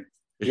way?"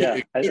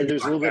 Yeah, and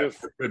there's a little bit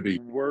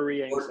of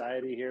worry,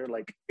 anxiety here.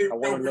 Like, I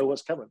want to know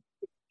what's coming.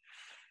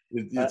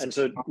 And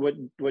so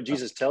what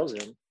Jesus tells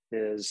him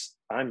is,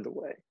 "I'm the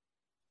way,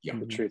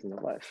 the truth, and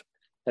the life."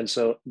 And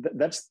so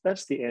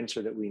that's the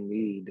answer that we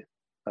need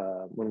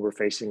when we're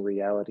facing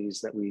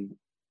realities that we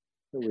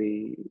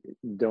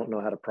don't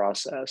know how to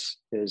process.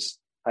 Is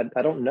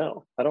I don't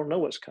know. I don't know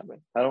what's coming.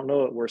 I don't know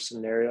what worst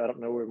scenario. I don't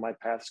know where my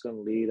path's going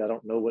to lead. I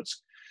don't know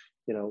what's,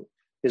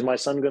 is my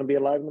son going to be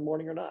alive in the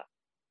morning or not?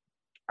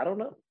 I don't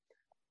know,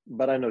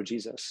 but I know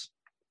Jesus,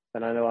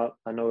 and I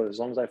know as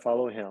long as I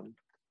follow him,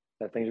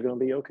 that things are going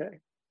to be okay.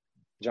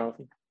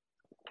 Jonathan?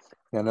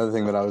 Yeah, another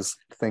thing that I was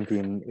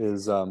thinking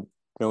is, when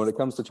it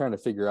comes to trying to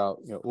figure out,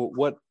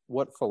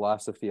 what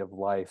philosophy of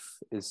life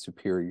is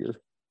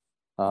superior?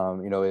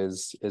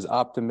 Is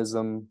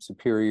optimism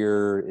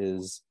superior?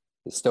 Is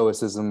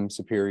stoicism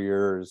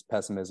superior? Is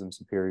pessimism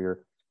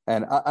superior?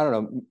 And I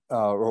don't know,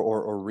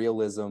 or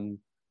realism.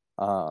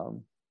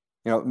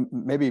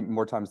 Maybe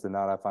more times than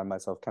not, I find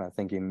myself kind of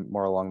thinking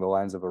more along the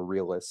lines of a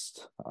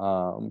realist,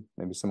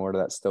 maybe similar to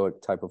that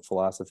Stoic type of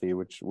philosophy,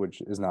 which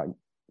is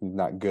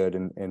not good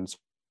in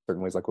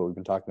certain ways, like what we've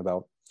been talking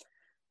about.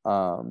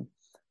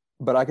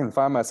 But I can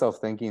find myself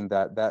thinking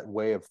that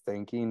way of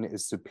thinking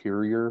is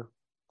superior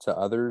to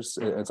others.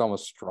 It's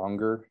almost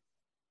stronger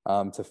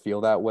to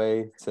feel that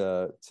way,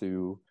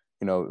 to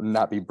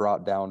not be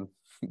brought down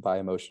by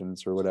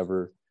emotions or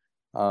whatever.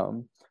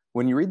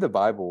 When you read the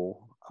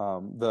Bible,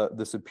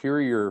 the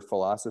superior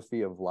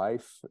philosophy of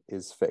life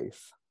is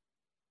faith.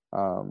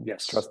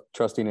 Yes.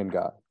 Trusting in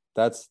God.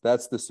 That's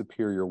the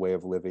superior way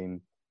of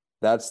living.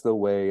 That's the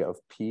way of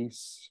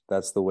peace.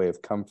 That's the way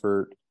of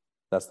comfort.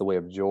 That's the way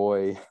of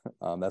joy.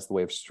 That's the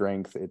way of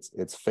strength.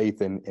 It's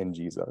faith in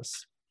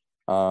Jesus.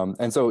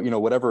 And so,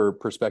 whatever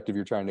perspective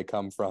you're trying to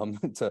come from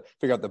to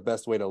figure out the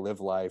best way to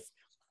live life,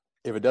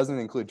 if it doesn't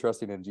include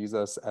trusting in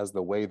Jesus as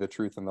the way, the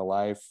truth, and the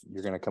life,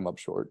 you're going to come up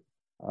short.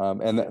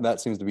 And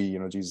that seems to be,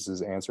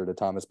 Jesus's answer to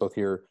Thomas, both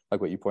here,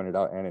 like what you pointed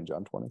out, and in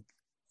John 20.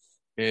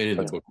 And in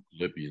the book of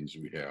Philippians,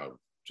 we have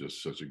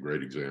just such a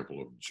great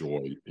example of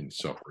joy in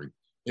suffering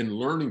and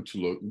learning to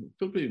look.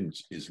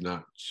 Philippians is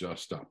not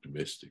just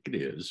optimistic. It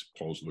is.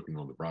 Paul's looking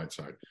on the bright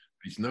side.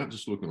 But he's not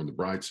just looking on the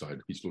bright side.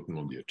 He's looking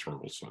on the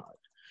eternal side.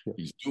 Yeah.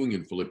 He's doing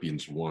in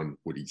Philippians 1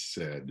 what he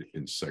said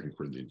in 2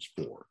 Corinthians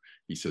 4.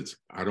 He says,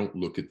 I don't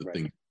look at the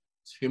things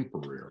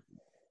temporary.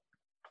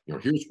 You know,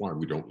 here's why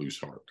we don't lose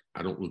heart.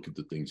 I don't look at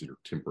the things that are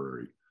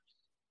temporary.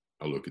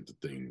 I look at the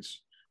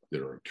things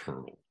that are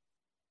eternal.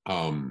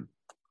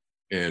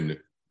 And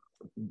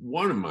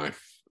one of my,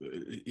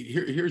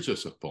 here's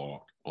just a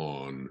thought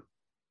on,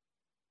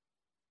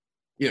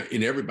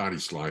 in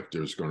everybody's life,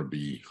 there's going to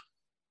be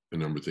a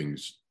number of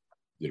things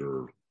that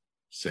are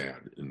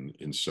sad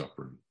and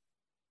suffering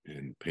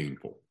and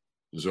painful.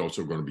 There's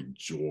also going to be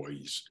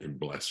joys and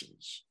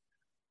blessings.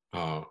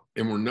 And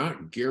we're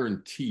not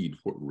guaranteed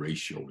what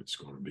ratio it's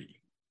going to be.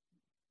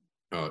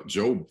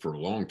 Job, for a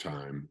long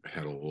time,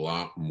 had a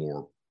lot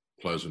more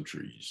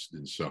pleasantries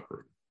than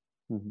suffering.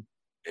 Mm-hmm.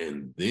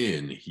 And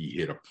then he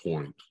hit a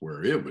point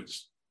where it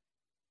was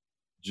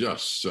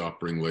just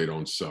suffering, laid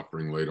on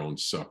suffering, laid on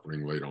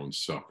suffering, laid on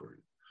suffering.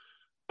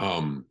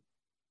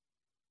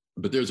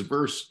 But there's a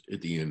verse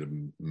at the end of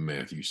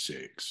Matthew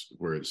 6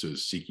 where it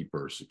says, seek ye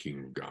first the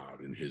kingdom of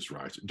God and his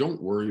righteousness.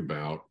 Don't worry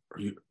about,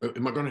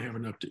 am I going to have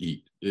enough to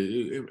eat?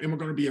 Am I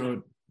going to be able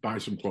to buy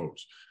some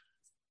clothes?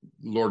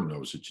 The Lord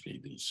knows that you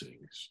need these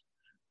things.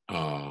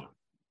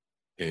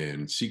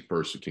 And seek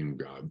first the kingdom of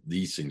God.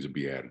 These things will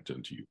be added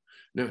unto you.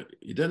 Now,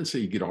 it doesn't say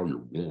you get all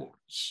your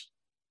wants.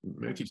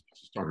 Matthew is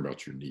talking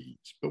about your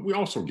needs, but we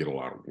also get a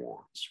lot of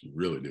wants. We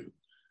really do.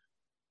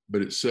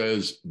 But it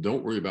says,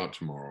 don't worry about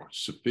tomorrow.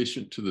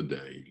 Sufficient to the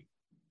day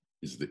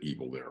is the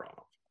evil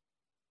thereof.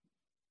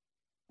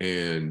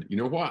 And you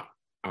know what?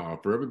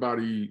 For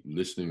everybody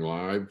listening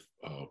live,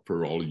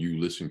 for all of you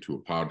listening to a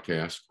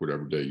podcast,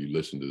 whatever day you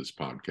listen to this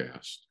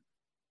podcast,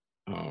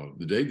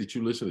 the day that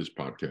you listen to this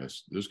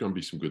podcast, there's going to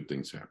be some good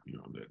things happening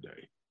on that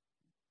day.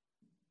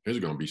 There's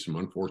going to be some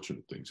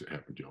unfortunate things that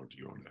happen to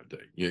you on that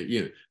day.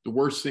 Yeah. The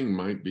worst thing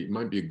might be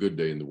a good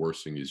day, and the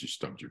worst thing is you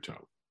stubbed your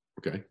toe.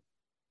 Okay.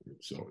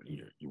 So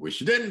you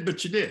wish you didn't,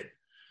 but you did.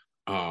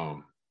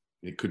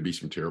 It could be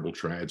some terrible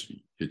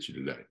tragedy hit you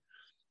today.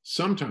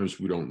 Sometimes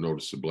we don't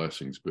notice the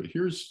blessings, but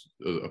here's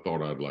a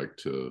thought I'd like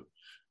to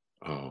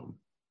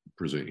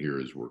present here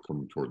as we're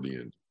coming toward the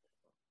end.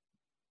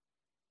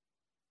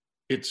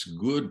 It's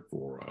good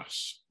for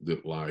us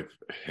that life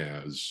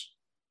has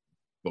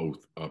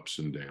both ups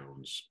and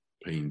downs,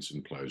 pains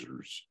and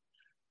pleasures,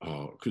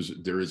 because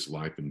there is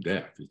life and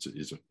death.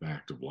 It's a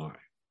fact of life.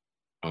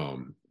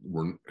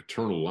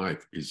 Eternal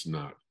life is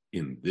not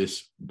in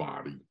this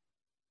body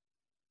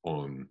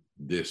on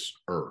this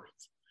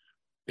earth.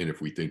 And if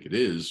we think it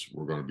is,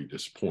 we're going to be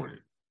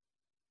disappointed.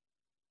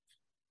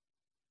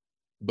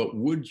 But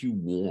would you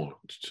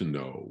want to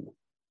know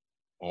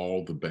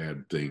all the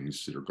bad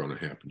things that are going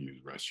to happen to you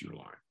the rest of your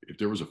life? If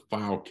there was a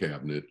file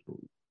cabinet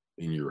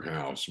in your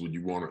house, would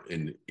you want to,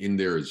 and in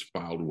there is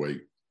filed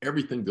away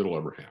everything that'll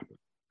ever happen,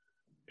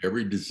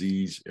 every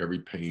disease, every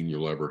pain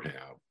you'll ever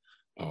have,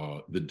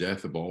 the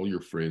death of all your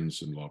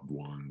friends and loved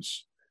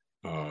ones,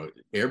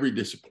 every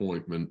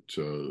disappointment,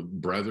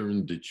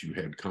 brethren that you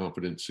had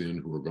confidence in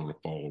who are going to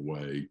fall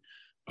away,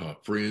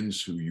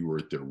 friends who you were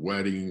at their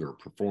wedding or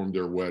performed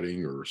their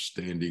wedding or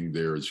standing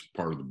there as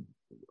part of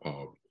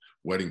the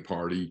wedding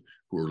party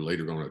who are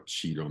later going to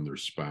cheat on their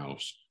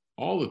spouse,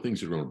 all the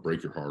things that are going to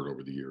break your heart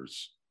over the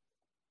years.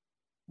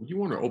 Would you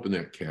want to open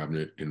that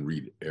cabinet and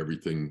read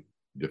everything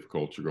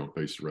difficult you're going to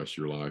face the rest of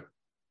your life?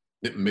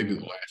 Maybe the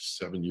last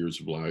 7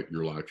 years of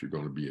your life, you're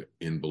going to be an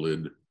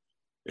invalid,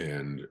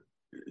 and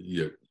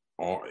yet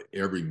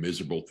every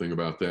miserable thing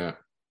about that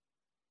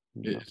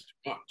is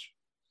too much.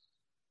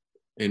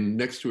 And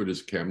next to it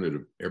is a cabinet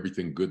of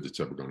everything good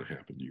that's ever going to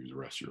happen to you the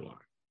rest of your life.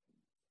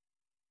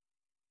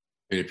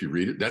 And if you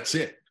read it, that's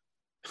it.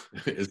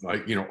 It's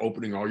like,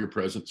 opening all your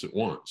presents at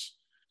once.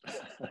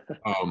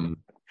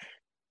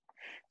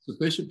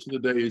 Sufficient to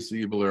the day is the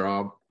evil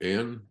thereof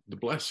and the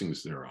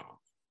blessings thereof.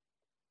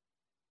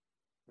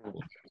 Well,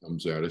 that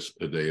comes at us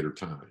a day at a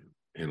time.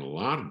 And a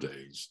lot of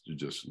days are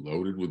just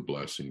loaded with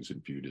blessings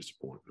and few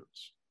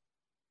disappointments.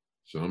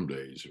 Some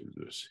days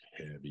are just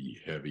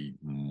heavy, heavy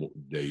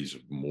days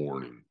of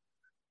mourning.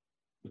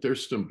 But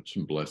there's some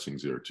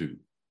blessings there too.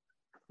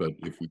 But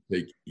if we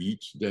take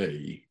each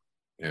day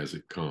as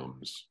it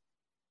comes,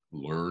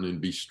 learn and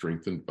be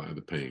strengthened by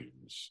the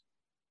pains,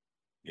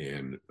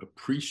 and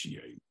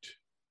appreciate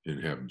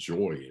and have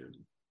joy in,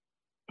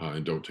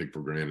 and don't take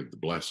for granted the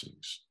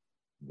blessings,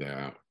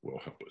 that will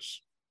help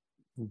us.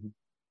 Mm-hmm.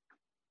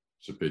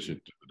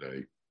 Sufficient to the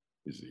day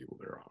is the evil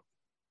thereof.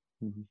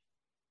 Mm-hmm.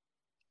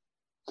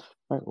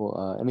 All right.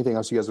 Well, anything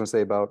else you guys want to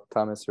say about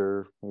Thomas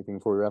or anything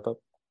before we wrap up?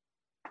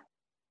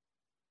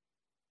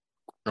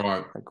 All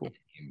right. Cool.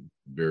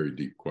 Very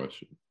deep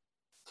question.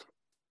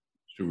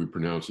 Should we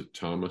pronounce it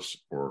Thomas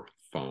or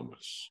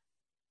Thomas?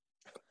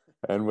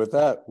 And with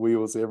that, we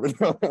will see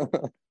everybody.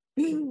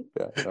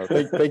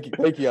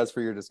 Thank you guys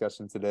for your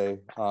discussion today.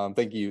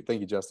 Thank you,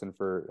 Justin,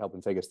 for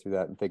helping take us through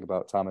that and think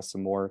about Thomas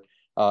some more.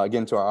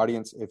 Again, to our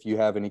audience, if you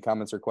have any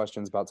comments or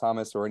questions about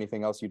Thomas or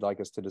anything else you'd like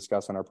us to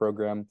discuss on our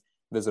program,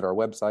 visit our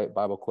website,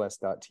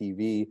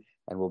 biblequest.tv,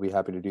 and we'll be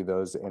happy to do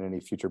those in any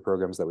future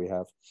programs that we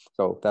have.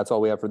 So that's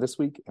all we have for this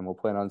week, and we'll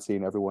plan on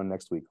seeing everyone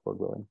next week, Lord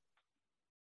willing.